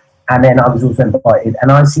 actually. And then I was also invited,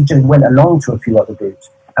 and I just went along to a few other groups.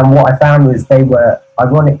 And what I found was they were,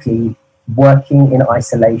 ironically, working in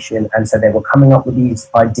isolation, and so they were coming up with these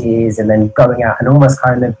ideas and then going out and almost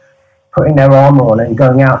kind of putting their armor on and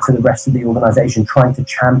going out to the rest of the organization, trying to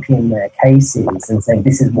champion their cases and saying,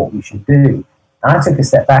 this is what we should do. And I took a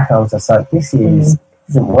step back and I was just like, this isn't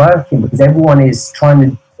working, because everyone is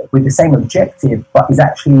trying to, with the same objective, but is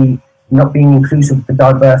actually not being inclusive of the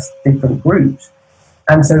diverse different groups.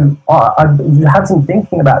 And so I had some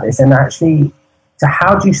thinking about this, and actually, so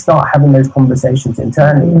how do you start having those conversations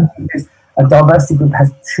internally? Because a diversity group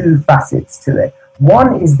has two facets to it.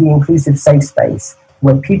 One is the inclusive safe space,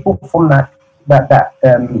 where people from that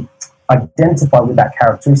identify with that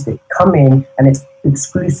characteristic come in, and it's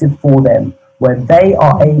exclusive for them, where they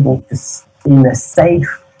are able to, in a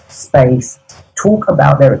safe space, talk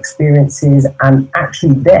about their experiences, and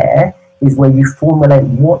actually there is where you formulate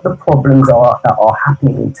what the problems are that are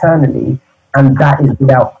happening internally, and that is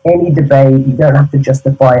without any debate. You don't have to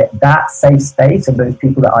justify it. That safe space of those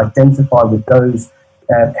people that identify with those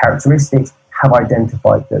characteristics have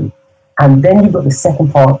identified them. And then you've got the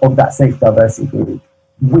second part of that safe diversity group,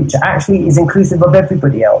 which actually is inclusive of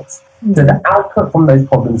everybody else. Mm-hmm. So the output from those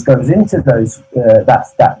problems goes into those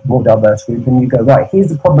that more diverse group, and you go, right, here's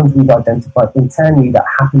the problems we've identified internally that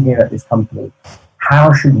happen here at this company.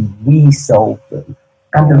 How should we solve them?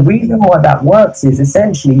 And the reason why that works is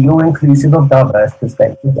essentially you're inclusive of diverse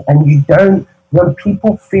perspectives, and you don't, when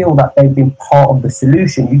people feel that they've been part of the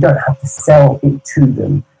solution, you don't have to sell it to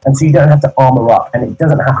them. And so you don't have to armor up, and it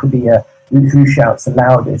doesn't have to be a who shouts the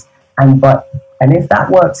loudest. And if that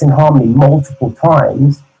works in harmony multiple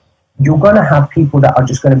times, you're going to have people that are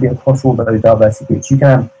just going to be across all those diversity groups. You can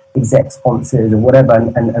have exec sponsors or whatever,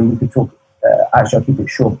 and we could talk, actually I'll keep it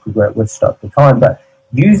short because we're stuck for time, but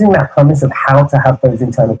using that premise of how to have those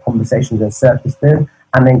internal conversations and surface them,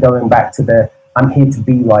 and then going back to I'm here to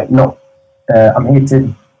be right, not I'm here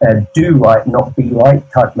to do right, not be right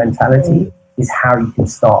type mentality is how you can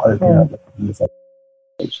start opening up the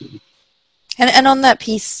conversation. And on that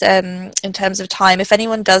piece, in terms of time, if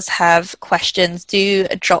anyone does have questions, do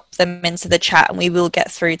drop them into the chat and we will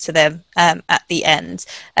get through to them at the end.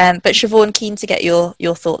 But Siobhan, keen to get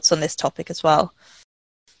your thoughts on this topic as well.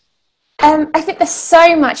 I think there's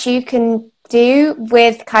so much you can do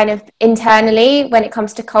with kind of internally when it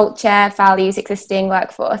comes to culture, values, existing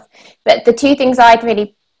workforce. But the two things I'd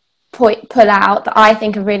really pull out that I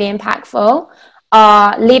think are really impactful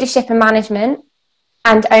are leadership and management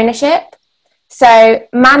and ownership. So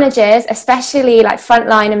managers, especially like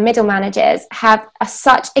frontline and middle managers, are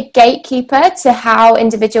such a gatekeeper to how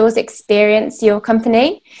individuals experience your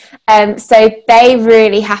company. So they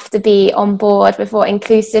really have to be on board with what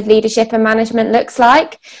inclusive leadership and management looks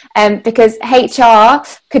like, because HR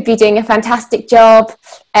could be doing a fantastic job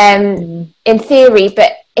in theory,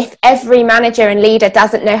 but if every manager and leader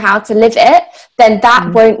doesn't know how to live it, then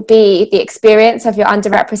that won't be the experience of your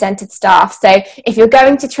underrepresented staff. So if you're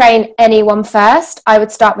going to train anyone first, I would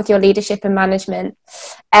start with your leadership and management.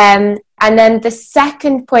 And then the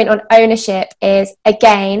second point on ownership is,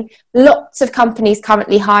 again, lots of companies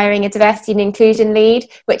currently hiring a diversity and inclusion lead,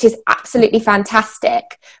 which is absolutely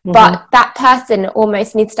fantastic. But that person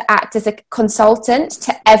almost needs to act as a consultant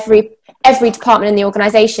to every department in the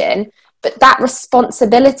organization. But that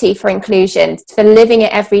responsibility for inclusion, for living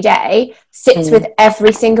it every day, sits with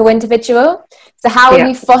every single individual. So how are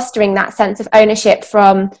you fostering that sense of ownership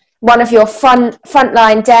from one of your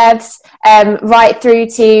frontline devs, right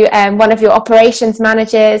through to one of your operations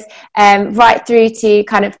managers, right through to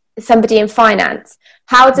kind of somebody in finance?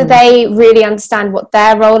 How do they really understand what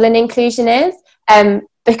their role in inclusion is?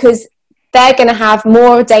 Because they're going to have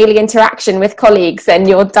more daily interaction with colleagues than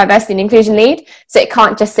your diversity and inclusion lead, so it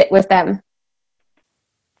can't just sit with them.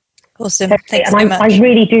 Awesome. Totally. Thanks so much. I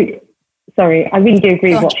really do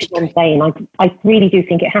agree with what Siobhan's saying. I really do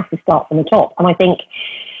think it has to start from the top. And I think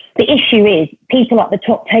the issue is people at the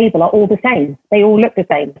top table are all the same. They all look the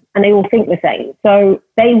same and they all think the same. So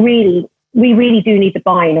we really do need the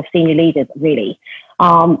buy-in of senior leaders, really.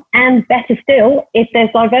 And better still, if there's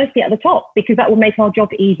diversity at the top, because that will make our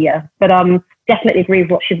job easier. But definitely agree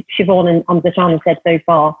with what Siobhan and Zashana have said so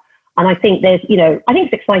far. And I think I think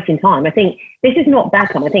it's an exciting time. I think this is not bad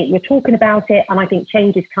time. I think we're talking about it, and I think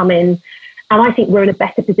change is coming. And I think we're in a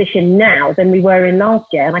better position now than we were in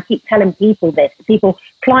last year. And I keep telling people this,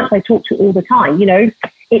 clients I talk to all the time,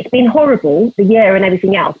 it's been horrible, the year and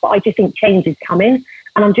everything else, but I just think change is coming.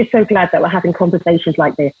 And I'm just so glad that we're having conversations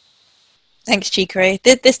like this. Thanks, Chikere.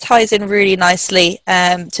 This ties in really nicely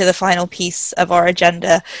to the final piece of our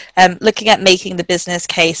agenda, looking at making the business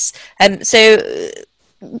case. So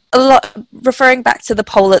a lot, referring back to the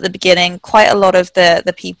poll at the beginning, quite a lot of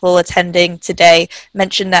the people attending today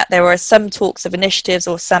mentioned that there were some talks of initiatives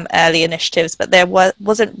or some early initiatives, but there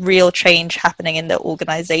wasn't real change happening in the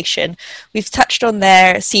organization. We've touched on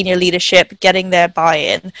their senior leadership, getting their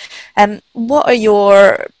buy-in. What are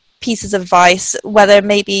your pieces of advice, whether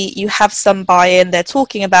maybe you have some buy-in, they're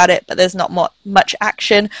talking about it, but there's not much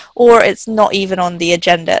action, or it's not even on the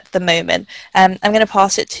agenda at the moment? I'm going to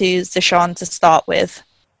pass it to Zishan to start with.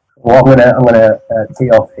 Well, I'm gonna tee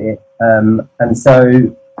off here, and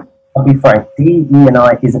so I'll be frank.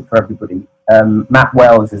 DE&I isn't for everybody. Matt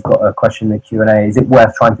Wells has got a question in the Q&A. Is it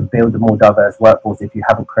worth trying to build a more diverse workforce if you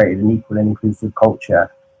haven't created an equal and inclusive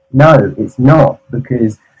culture? No, it's not,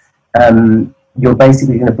 because you're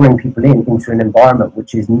basically going to bring people into an environment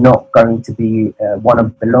which is not going to be one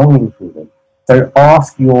of belonging for them. So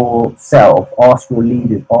ask yourself, ask your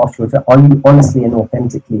leaders, ask yourself, are you honestly and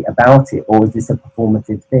authentically about it, or is this a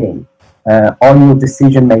performative thing? Are your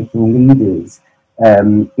decision-making leaders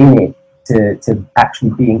in it to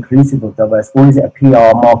actually be inclusive of diverse, or is it a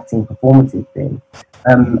PR marketing performative thing?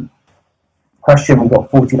 Question, we've got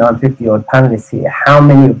 49, 50 odd panelists here. How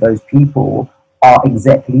many of those people are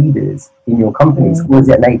exec leaders in your companies? Or is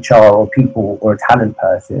it an HR or people or a talent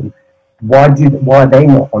person? Why are they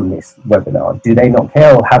not on this webinar? Do they not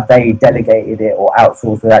care, or have they delegated it or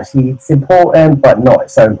outsourced it? Actually, it's important, but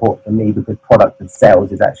not so important for me, because product and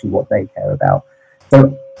sales is actually what they care about.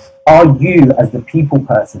 So are you, as the people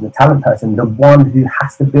person, the talent person, the one who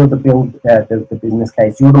has to build the business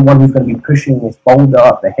case? You're the one who's going to be pushing this boulder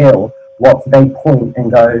up the hill. What do they point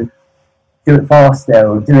and go, do it faster,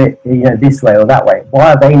 or do it this way or that way?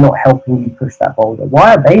 Why are they not helping you push that boulder?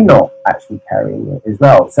 Why are they not actually carrying it as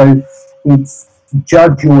well? So it's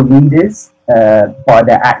judge your leaders by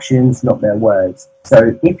their actions, not their words.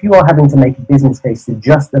 So if you are having to make a business case to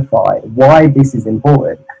justify why this is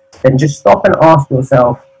important, then just stop and ask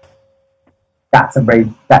yourself, that's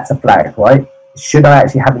a flag, right? Should I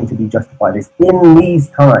actually having to be justified this in these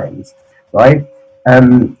times, right?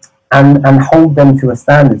 And hold them to a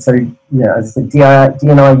standard. So, as I said,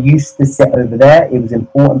 D&I used to sit over there. It was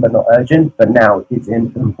important but not urgent, but now it's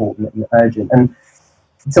important and urgent. And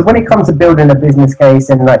so when it comes to building a business case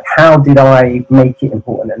and like, how did I make it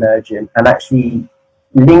important and urgent and actually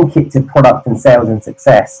link it to product and sales and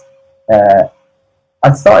success?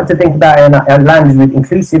 I started to think about it, and I landed with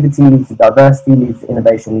inclusivity leads to diversity, leads to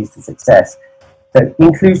innovation, leads to success. So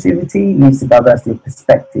inclusivity leads to diversity of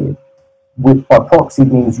perspective, which by proxy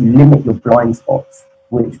means you limit your blind spots,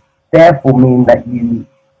 which therefore mean that you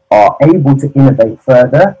are able to innovate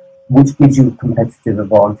further, which gives you a competitive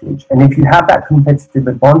advantage. And if you have that competitive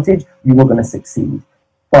advantage, you are going to succeed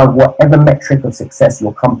by whatever metric of success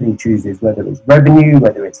your company chooses, whether it's revenue,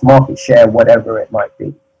 whether it's market share, whatever it might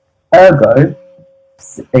be. Ergo,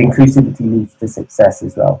 inclusivity leads to success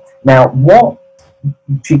as well. Now, what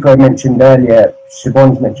Chico mentioned earlier,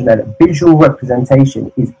 Siobhan's mentioned earlier, visual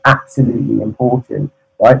representation is absolutely important,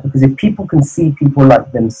 right? Because if people can see people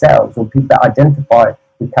like themselves, or people that identify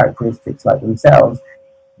with characteristics like themselves,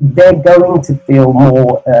 they're going to feel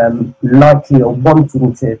more likely or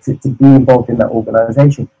wanting to be involved in that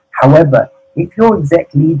organization. However, if your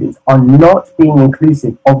exec leaders are not being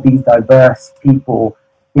inclusive of these diverse people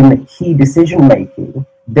in the key decision making,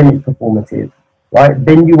 then it's performative, right?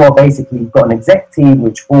 Then you are basically got an exec team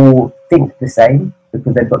which all think the same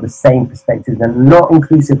because they've got the same perspectives and not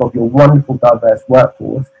inclusive of your wonderful diverse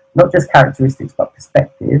workforce, not just characteristics but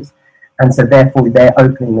perspectives, and so therefore they're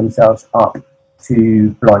opening themselves up to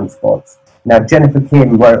blind spots. Now, Jennifer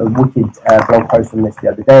Kim wrote a wicked blog post on this the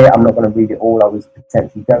other day. I'm not going to read it all. I was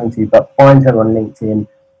potentially going to, but find her on LinkedIn,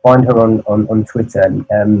 find her on Twitter,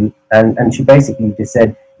 and she basically just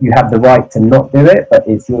said, you have the right to not do it, but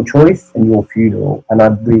it's your choice and your funeral. And I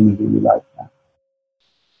really, really like that.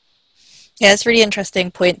 Yeah, it's a really interesting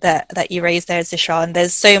point that you raised there, Zishan.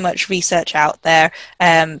 There's so much research out there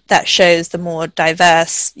that shows the more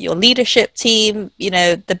diverse your leadership team,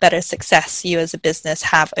 the better success you as a business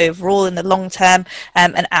have overall in the long term,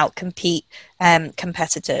 and outcompete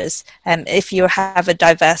competitors. If you have a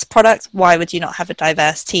diverse product, why would you not have a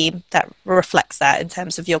diverse team that reflects that in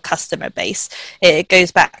terms of your customer base? It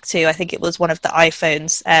goes back to, I think it was one of the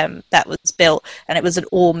iPhones that was built, and it was an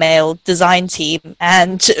all-male design team,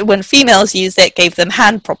 and when females used it, gave them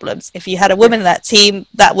hand problems. If you had a woman in that team,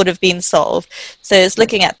 that would have been solved. So it's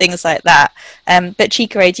looking at things like that. But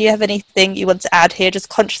Chikere, do you have anything you want to add here? Just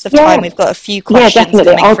conscious of time, we've got a few questions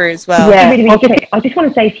coming through as well. Yeah, I just want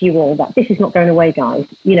to say to you all that this is not going away, guys.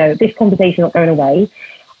 This conversation is not going away.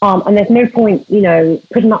 And there's no point,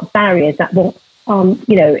 putting up barriers that will,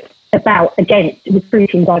 about against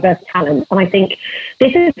recruiting diverse talent. And I think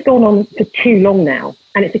this has gone on for too long now.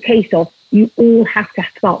 And it's a case of you all have to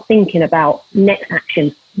start thinking about next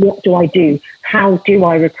action. What do I do? How do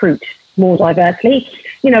I recruit more diversely?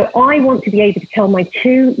 I want to be able to tell my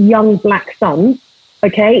 2 young black sons,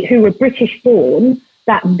 okay, who were British born,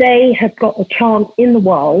 that they have got a chance in the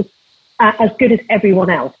world as good as everyone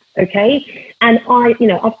else, okay? And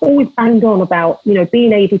I've always banged on about,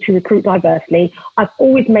 being able to recruit diversely. I've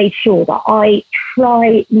always made sure that I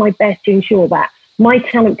try my best to ensure that my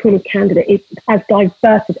talent pool of candidate is as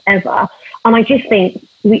diverse as ever. And I just think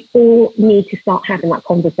we all need to start having that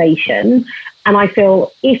conversation. And I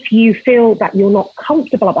feel if you feel that you're not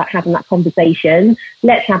comfortable about having that conversation,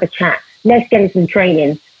 let's have a chat. Let's get into some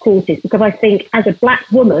training courses. Because I think as a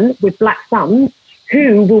black woman with black sons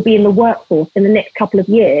who will be in the workforce in the next couple of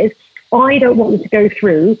years, I don't want them to go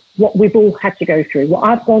through what we've all had to go through, what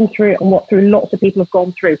I've gone through and what through lots of people have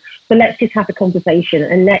gone through. So let's just have a conversation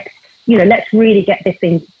and let's really get this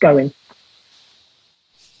thing going.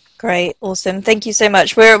 Great, awesome. Thank you so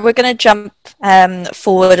much. We're going to jump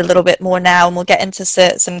forward a little bit more now, and we'll get into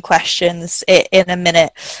some questions in a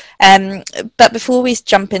minute. But before we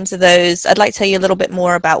jump into those, I'd like to tell you a little bit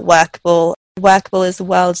more about Workable. Workable is the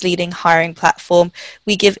world's leading hiring platform.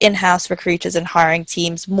 We give in-house recruiters and hiring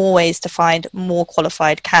teams more ways to find more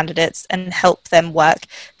qualified candidates and help them work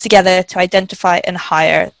together to identify and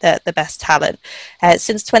hire the best talent.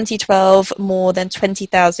 Since 2012, more than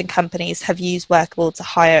 20,000 companies have used Workable to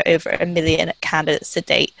hire over 1 million candidates to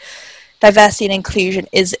date. Diversity and inclusion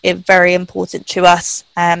is very important to us.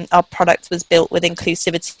 Our product was built with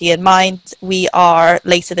inclusivity in mind. We are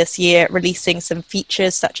later this year releasing some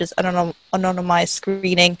features such as anonymized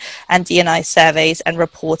screening and DEI surveys and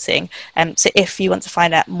reporting. So if you want to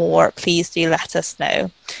find out more, please do let us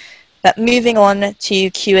know. But moving on to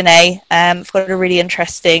Q&A, I've got a really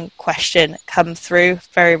interesting question come through,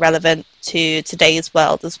 very relevant to today's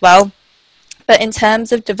world as well. But in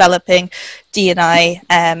terms of developing DEI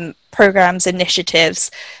programs,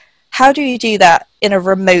 initiatives, how do you do that in a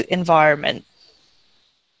remote environment?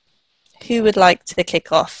 Who would like to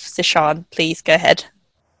kick off? Sishan, please go ahead.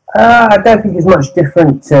 I don't think it's much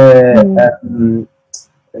different to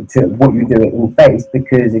what you do in face,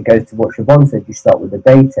 because it goes to what Siobhan said. You start with the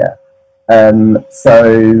data.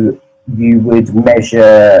 So you would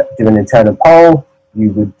do an internal poll.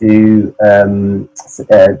 You would do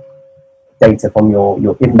data from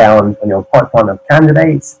your inbound and your pipeline of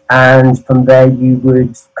candidates, and from there you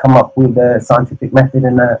would come up with a scientific method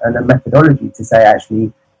and a methodology to say,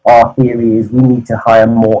 actually, our theory is we need to hire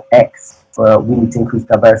more X, we need to increase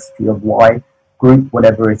diversity of Y group,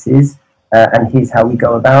 whatever it is, and here's how we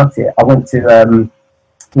go about it. I went to,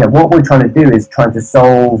 what we're trying to do is trying to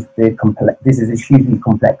solve this is a hugely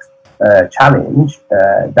complex challenge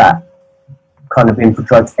that kind of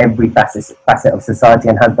infiltrates every facet of society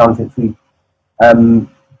and has done since we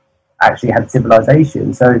actually had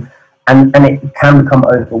civilization. So, and it can become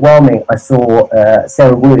overwhelming. I saw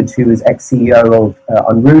Sarah Wood, who is ex-CEO of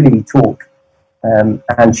Unruly, talk, and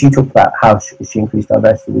she talked about how she increased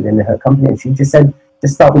diversity within her company, and she just said,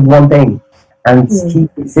 just start with one thing and keep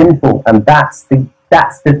it simple. And that's the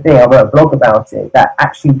thing. I wrote a blog about it. That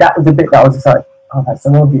was the bit that I was just like, oh, that's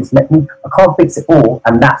so obvious. I can't fix it all,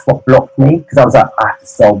 and that's what blocked me, because I was like, I have to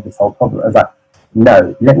solve this whole problem. I was like,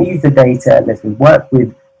 no, let me use the data. Let me work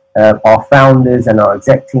with our founders and our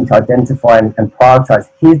exec team to identify and prioritize.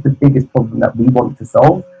 Here's the biggest problem that we want to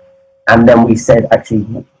solve. And then we said,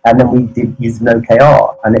 we did use an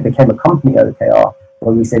OKR, and it became a company OKR,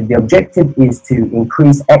 where we said the objective is to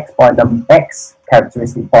increase X by X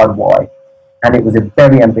characteristic by Y. And it was a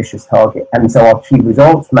very ambitious target. And so our key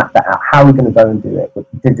results mapped that out. How are we going to go and do it?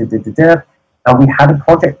 And we had a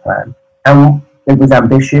project plan. And it was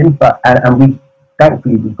ambition, and we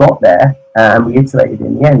thankfully we got there, and we iterated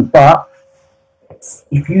in the end. But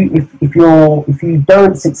if you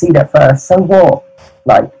don't succeed at first, so what?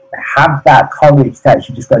 Like, have that courage to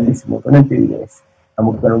actually just go, listen, we're going to do this, and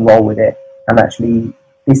we're going to roll with it. And actually,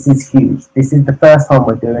 this is huge. This is the first time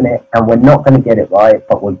we're doing it, and we're not going to get it right,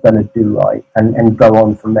 but we're going to do right, and go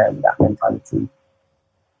on from there with that mentality.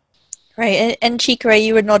 Right, and Chikere,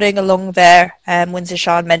 you were nodding along there when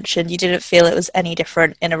Sishan mentioned you didn't feel it was any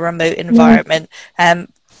different in a remote environment.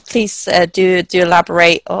 Please do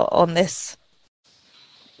elaborate on this.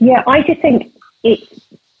 Yeah, I just think it's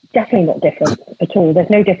definitely not different at all. There's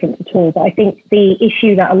no difference at all. But I think the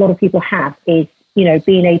issue that a lot of people have is,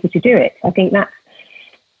 being able to do it. I think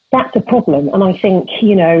that's a problem. And I think,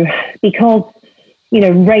 because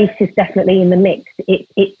race is definitely in the mix,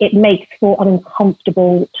 it makes for an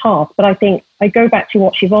uncomfortable task. But I think I go back to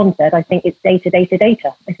what Siobhan said. I think it's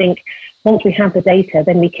data. I think once we have the data,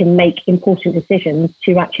 then we can make important decisions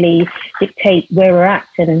to actually dictate where we're at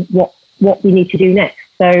and what we need to do next.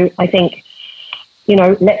 So I think,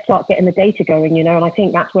 let's start getting the data going, and I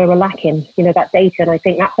think that's where we're lacking, that data. And I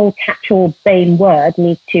think that whole catch-all BAME word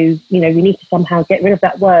needs to, we need to somehow get rid of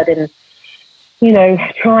that word and,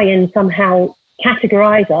 try and somehow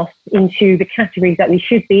categorize us into the categories that we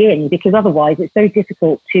should be in, because otherwise it's so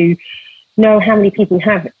difficult to know how many people you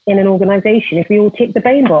have in an organization. If we all tick the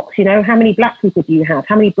BAME box, how many black people do you have?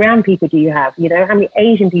 How many brown people do you have? How many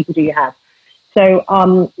Asian people do you have? So,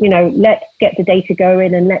 let's get the data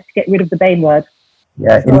going and let's get rid of the BAME word.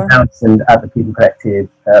 Yeah, in-house and at the People Collective,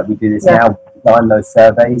 we do this now. We design those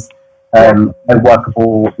surveys.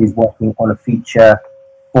 Workable is working on a feature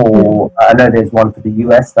for, I know there's one for the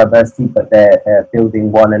US diversity, but they're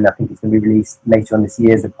building one, and I think it's going to be released later on this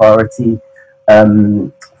year as a priority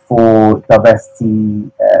for diversity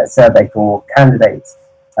survey for candidates.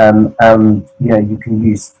 You can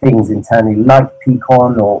use things internally like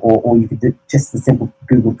Peakon, or you could do just a simple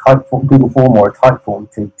Google form or a type form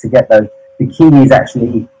to get those. The key is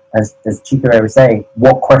actually, as Chikere was saying,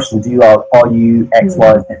 what questions are you X,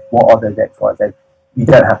 Y, Z? What are those X, Y, Z? You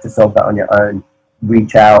don't have to solve that on your own.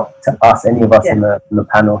 Reach out to us, any of us on the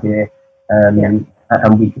panel here, and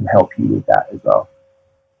we can help you with that as well.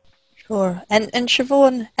 Sure. And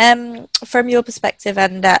Siobhan, from your perspective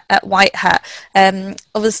and at White Hat,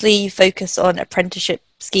 obviously you focus on apprenticeship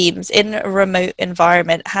schemes in a remote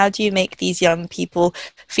environment. How do you make these young people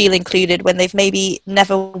feel included when they've maybe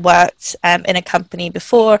never worked in a company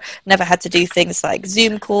before, never had to do things like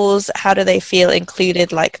Zoom calls? How do they feel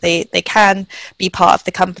included, like they can be part of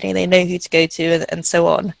the company, they know who to go to, and so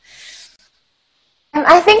on?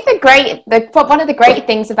 I think one of the great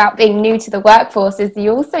things about being new to the workforce is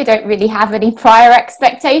you also don't really have any prior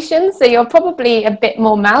expectations, so you're probably a bit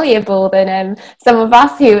more malleable than some of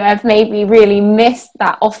us who have maybe really missed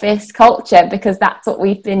that office culture, because that's what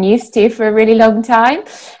we've been used to for a really long time.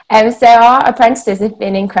 So our apprentices have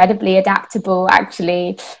been incredibly adaptable,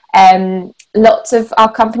 actually. Lots of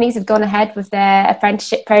our companies have gone ahead with their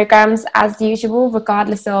apprenticeship programs as usual,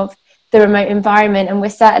 regardless of the remote environment, and we're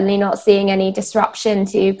certainly not seeing any disruption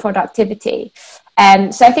to productivity.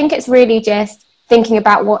 So I think it's really just thinking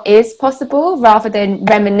about what is possible rather than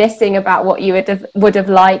reminiscing about what you would have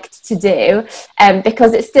liked to do,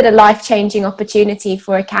 because it's still a life-changing opportunity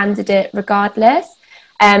for a candidate regardless.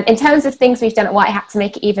 In terms of things we've done at White Hat to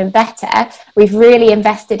make it even better, we've really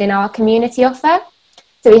invested in our community offer.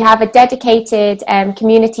 So we have a dedicated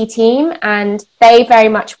community team, and they very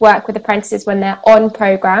much work with apprentices when they're on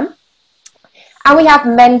programme. And we have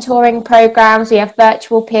mentoring programs, we have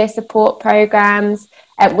virtual peer support programs,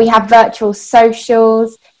 we have virtual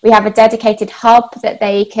socials, we have a dedicated hub that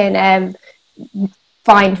they can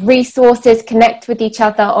find resources, connect with each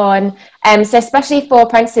other on. So especially for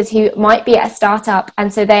apprentices who might be at a startup,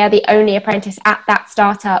 and so they are the only apprentice at that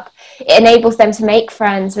startup, it enables them to make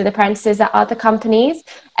friends with apprentices at other companies.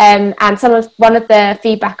 And one of the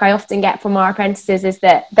feedback I often get from our apprentices is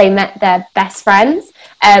that they met their best friends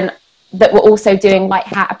that were also doing White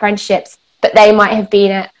Hat apprenticeships, but they might have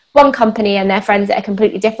been at one company and their friends at a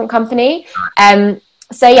completely different company.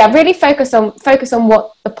 So yeah, really focus on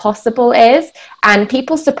what the possible is, and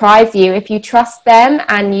people surprise you if you trust them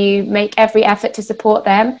and you make every effort to support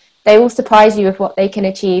them. They will surprise you with what they can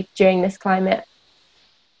achieve during this climate.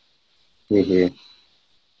 Mm-hmm.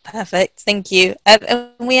 Perfect, thank you. And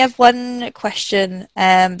we have one question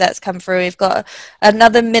that's come through. We've got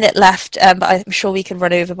another minute left, but I'm sure we can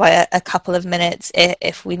run over by a couple of minutes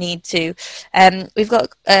if we need to. We've got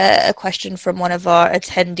a question from one of our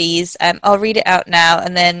attendees. I'll read it out now,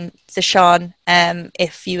 and then Zishan,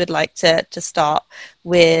 if you would like to start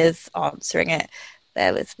with answering it.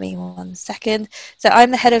 Bear with me 1 second. So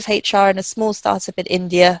I'm the head of HR in a small startup in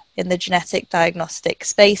India in the genetic diagnostic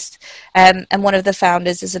space. And one of the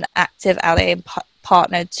founders is an active ally and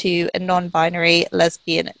partner to a non-binary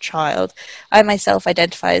lesbian child. I myself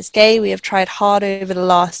identify as gay. We have tried hard over the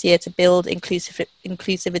last year to build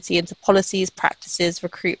inclusivity into policies, practices,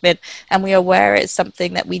 recruitment, and we are aware it's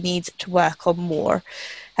something that we need to work on more.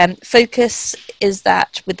 Focus is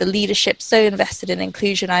that with the leadership so invested in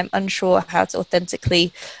inclusion, I'm unsure how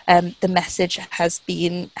authentically the message has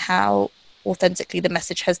been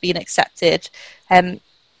accepted.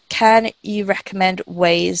 Can you recommend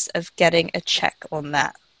ways of getting a check on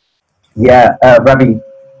that? Yeah, Ravi,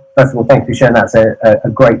 first of all, thank you for sharing. That's a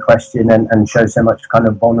great question and shows so much kind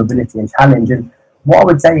of vulnerability and challenge. And what I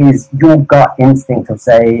would say is your gut instinct of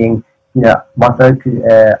saying, my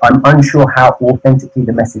focus, I'm unsure how authentically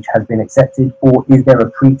the message has been accepted, or is there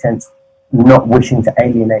a pretense not wishing to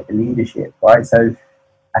alienate the leadership, right? So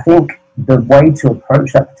I think the way to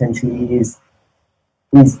approach that potentially is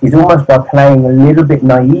almost by playing a little bit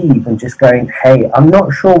naive and just going, hey, I'm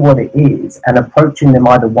not sure what it is, and approaching them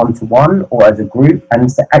either one-to-one or as a group,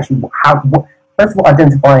 and actually, first of all,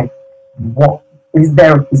 identify what is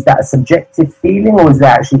that a subjective feeling, or is there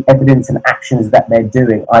actually evidence and actions that they're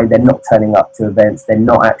doing? They're not turning up to events, they're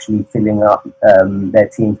not actually filling up their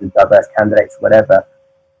teams with diverse candidates, whatever.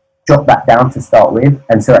 jot that down to start with.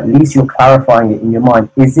 And so at least you're clarifying it in your mind.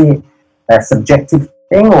 Is it a subjective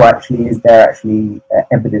thing, or actually is there actually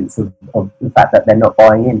evidence of the fact that they're not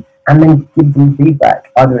buying in? And then give them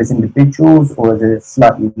feedback, either as individuals or as a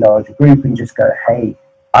slightly larger group, and just go, hey,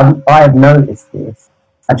 I have noticed this.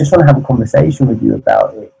 I just want to have a conversation with you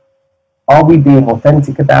about it. Are we being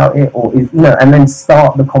authentic about it, or is, and then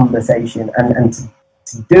start the conversation. And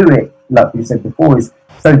to do it, like you said before, is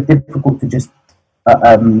so difficult to just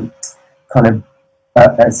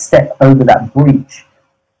step over that breach.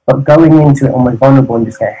 But going into it almost vulnerable and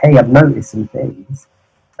just go, hey, I've noticed some things,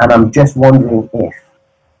 and I'm just wondering if,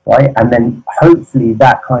 right? And then hopefully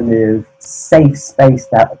that kind of safe space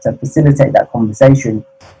that to facilitate that conversation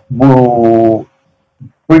will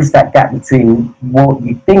bridge that gap between what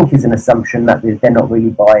you think is an assumption that they're not really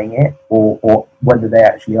buying it, or whether they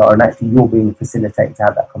actually are, and actually you're being facilitated to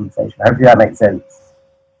have that conversation. Hopefully that makes sense.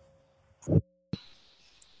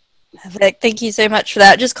 Perfect. Thank you so much for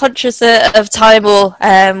that. Just conscious of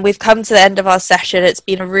time, we've come to the end of our session. It's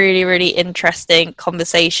been a really, really interesting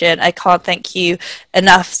conversation. I can't thank you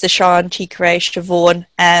enough, Zishan, Chikere, Siobhan,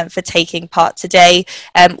 for taking part today.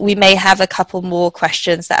 We may have a couple more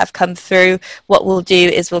questions that have come through. What we'll do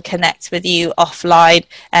is we'll connect with you offline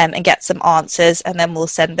and get some answers, and then we'll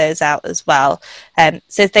send those out as well.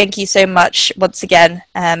 So thank you so much once again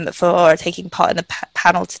for taking part in the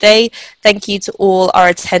panel today. Thank you to all our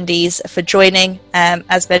attendees for joining.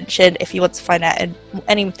 As mentioned, if you want to find out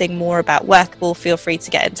anything more about Workable, feel free to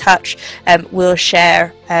get in touch. We'll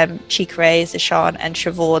share Chikere, Zishan and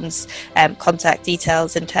Siobhan's contact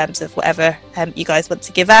details in terms of whatever you guys want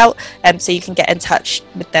to give out, so you can get in touch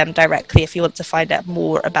with them directly if you want to find out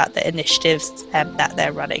more about the initiatives that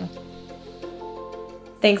they're running.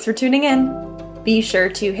 Thanks for tuning in. Be sure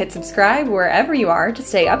to hit subscribe wherever you are to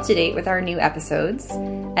stay up to date with our new episodes.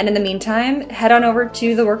 And in the meantime, head on over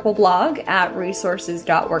to the Workable blog at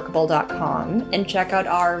resources.workable.com and check out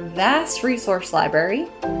our vast resource library.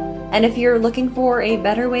 And if you're looking for a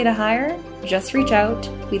better way to hire, just reach out.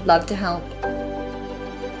 We'd love to help.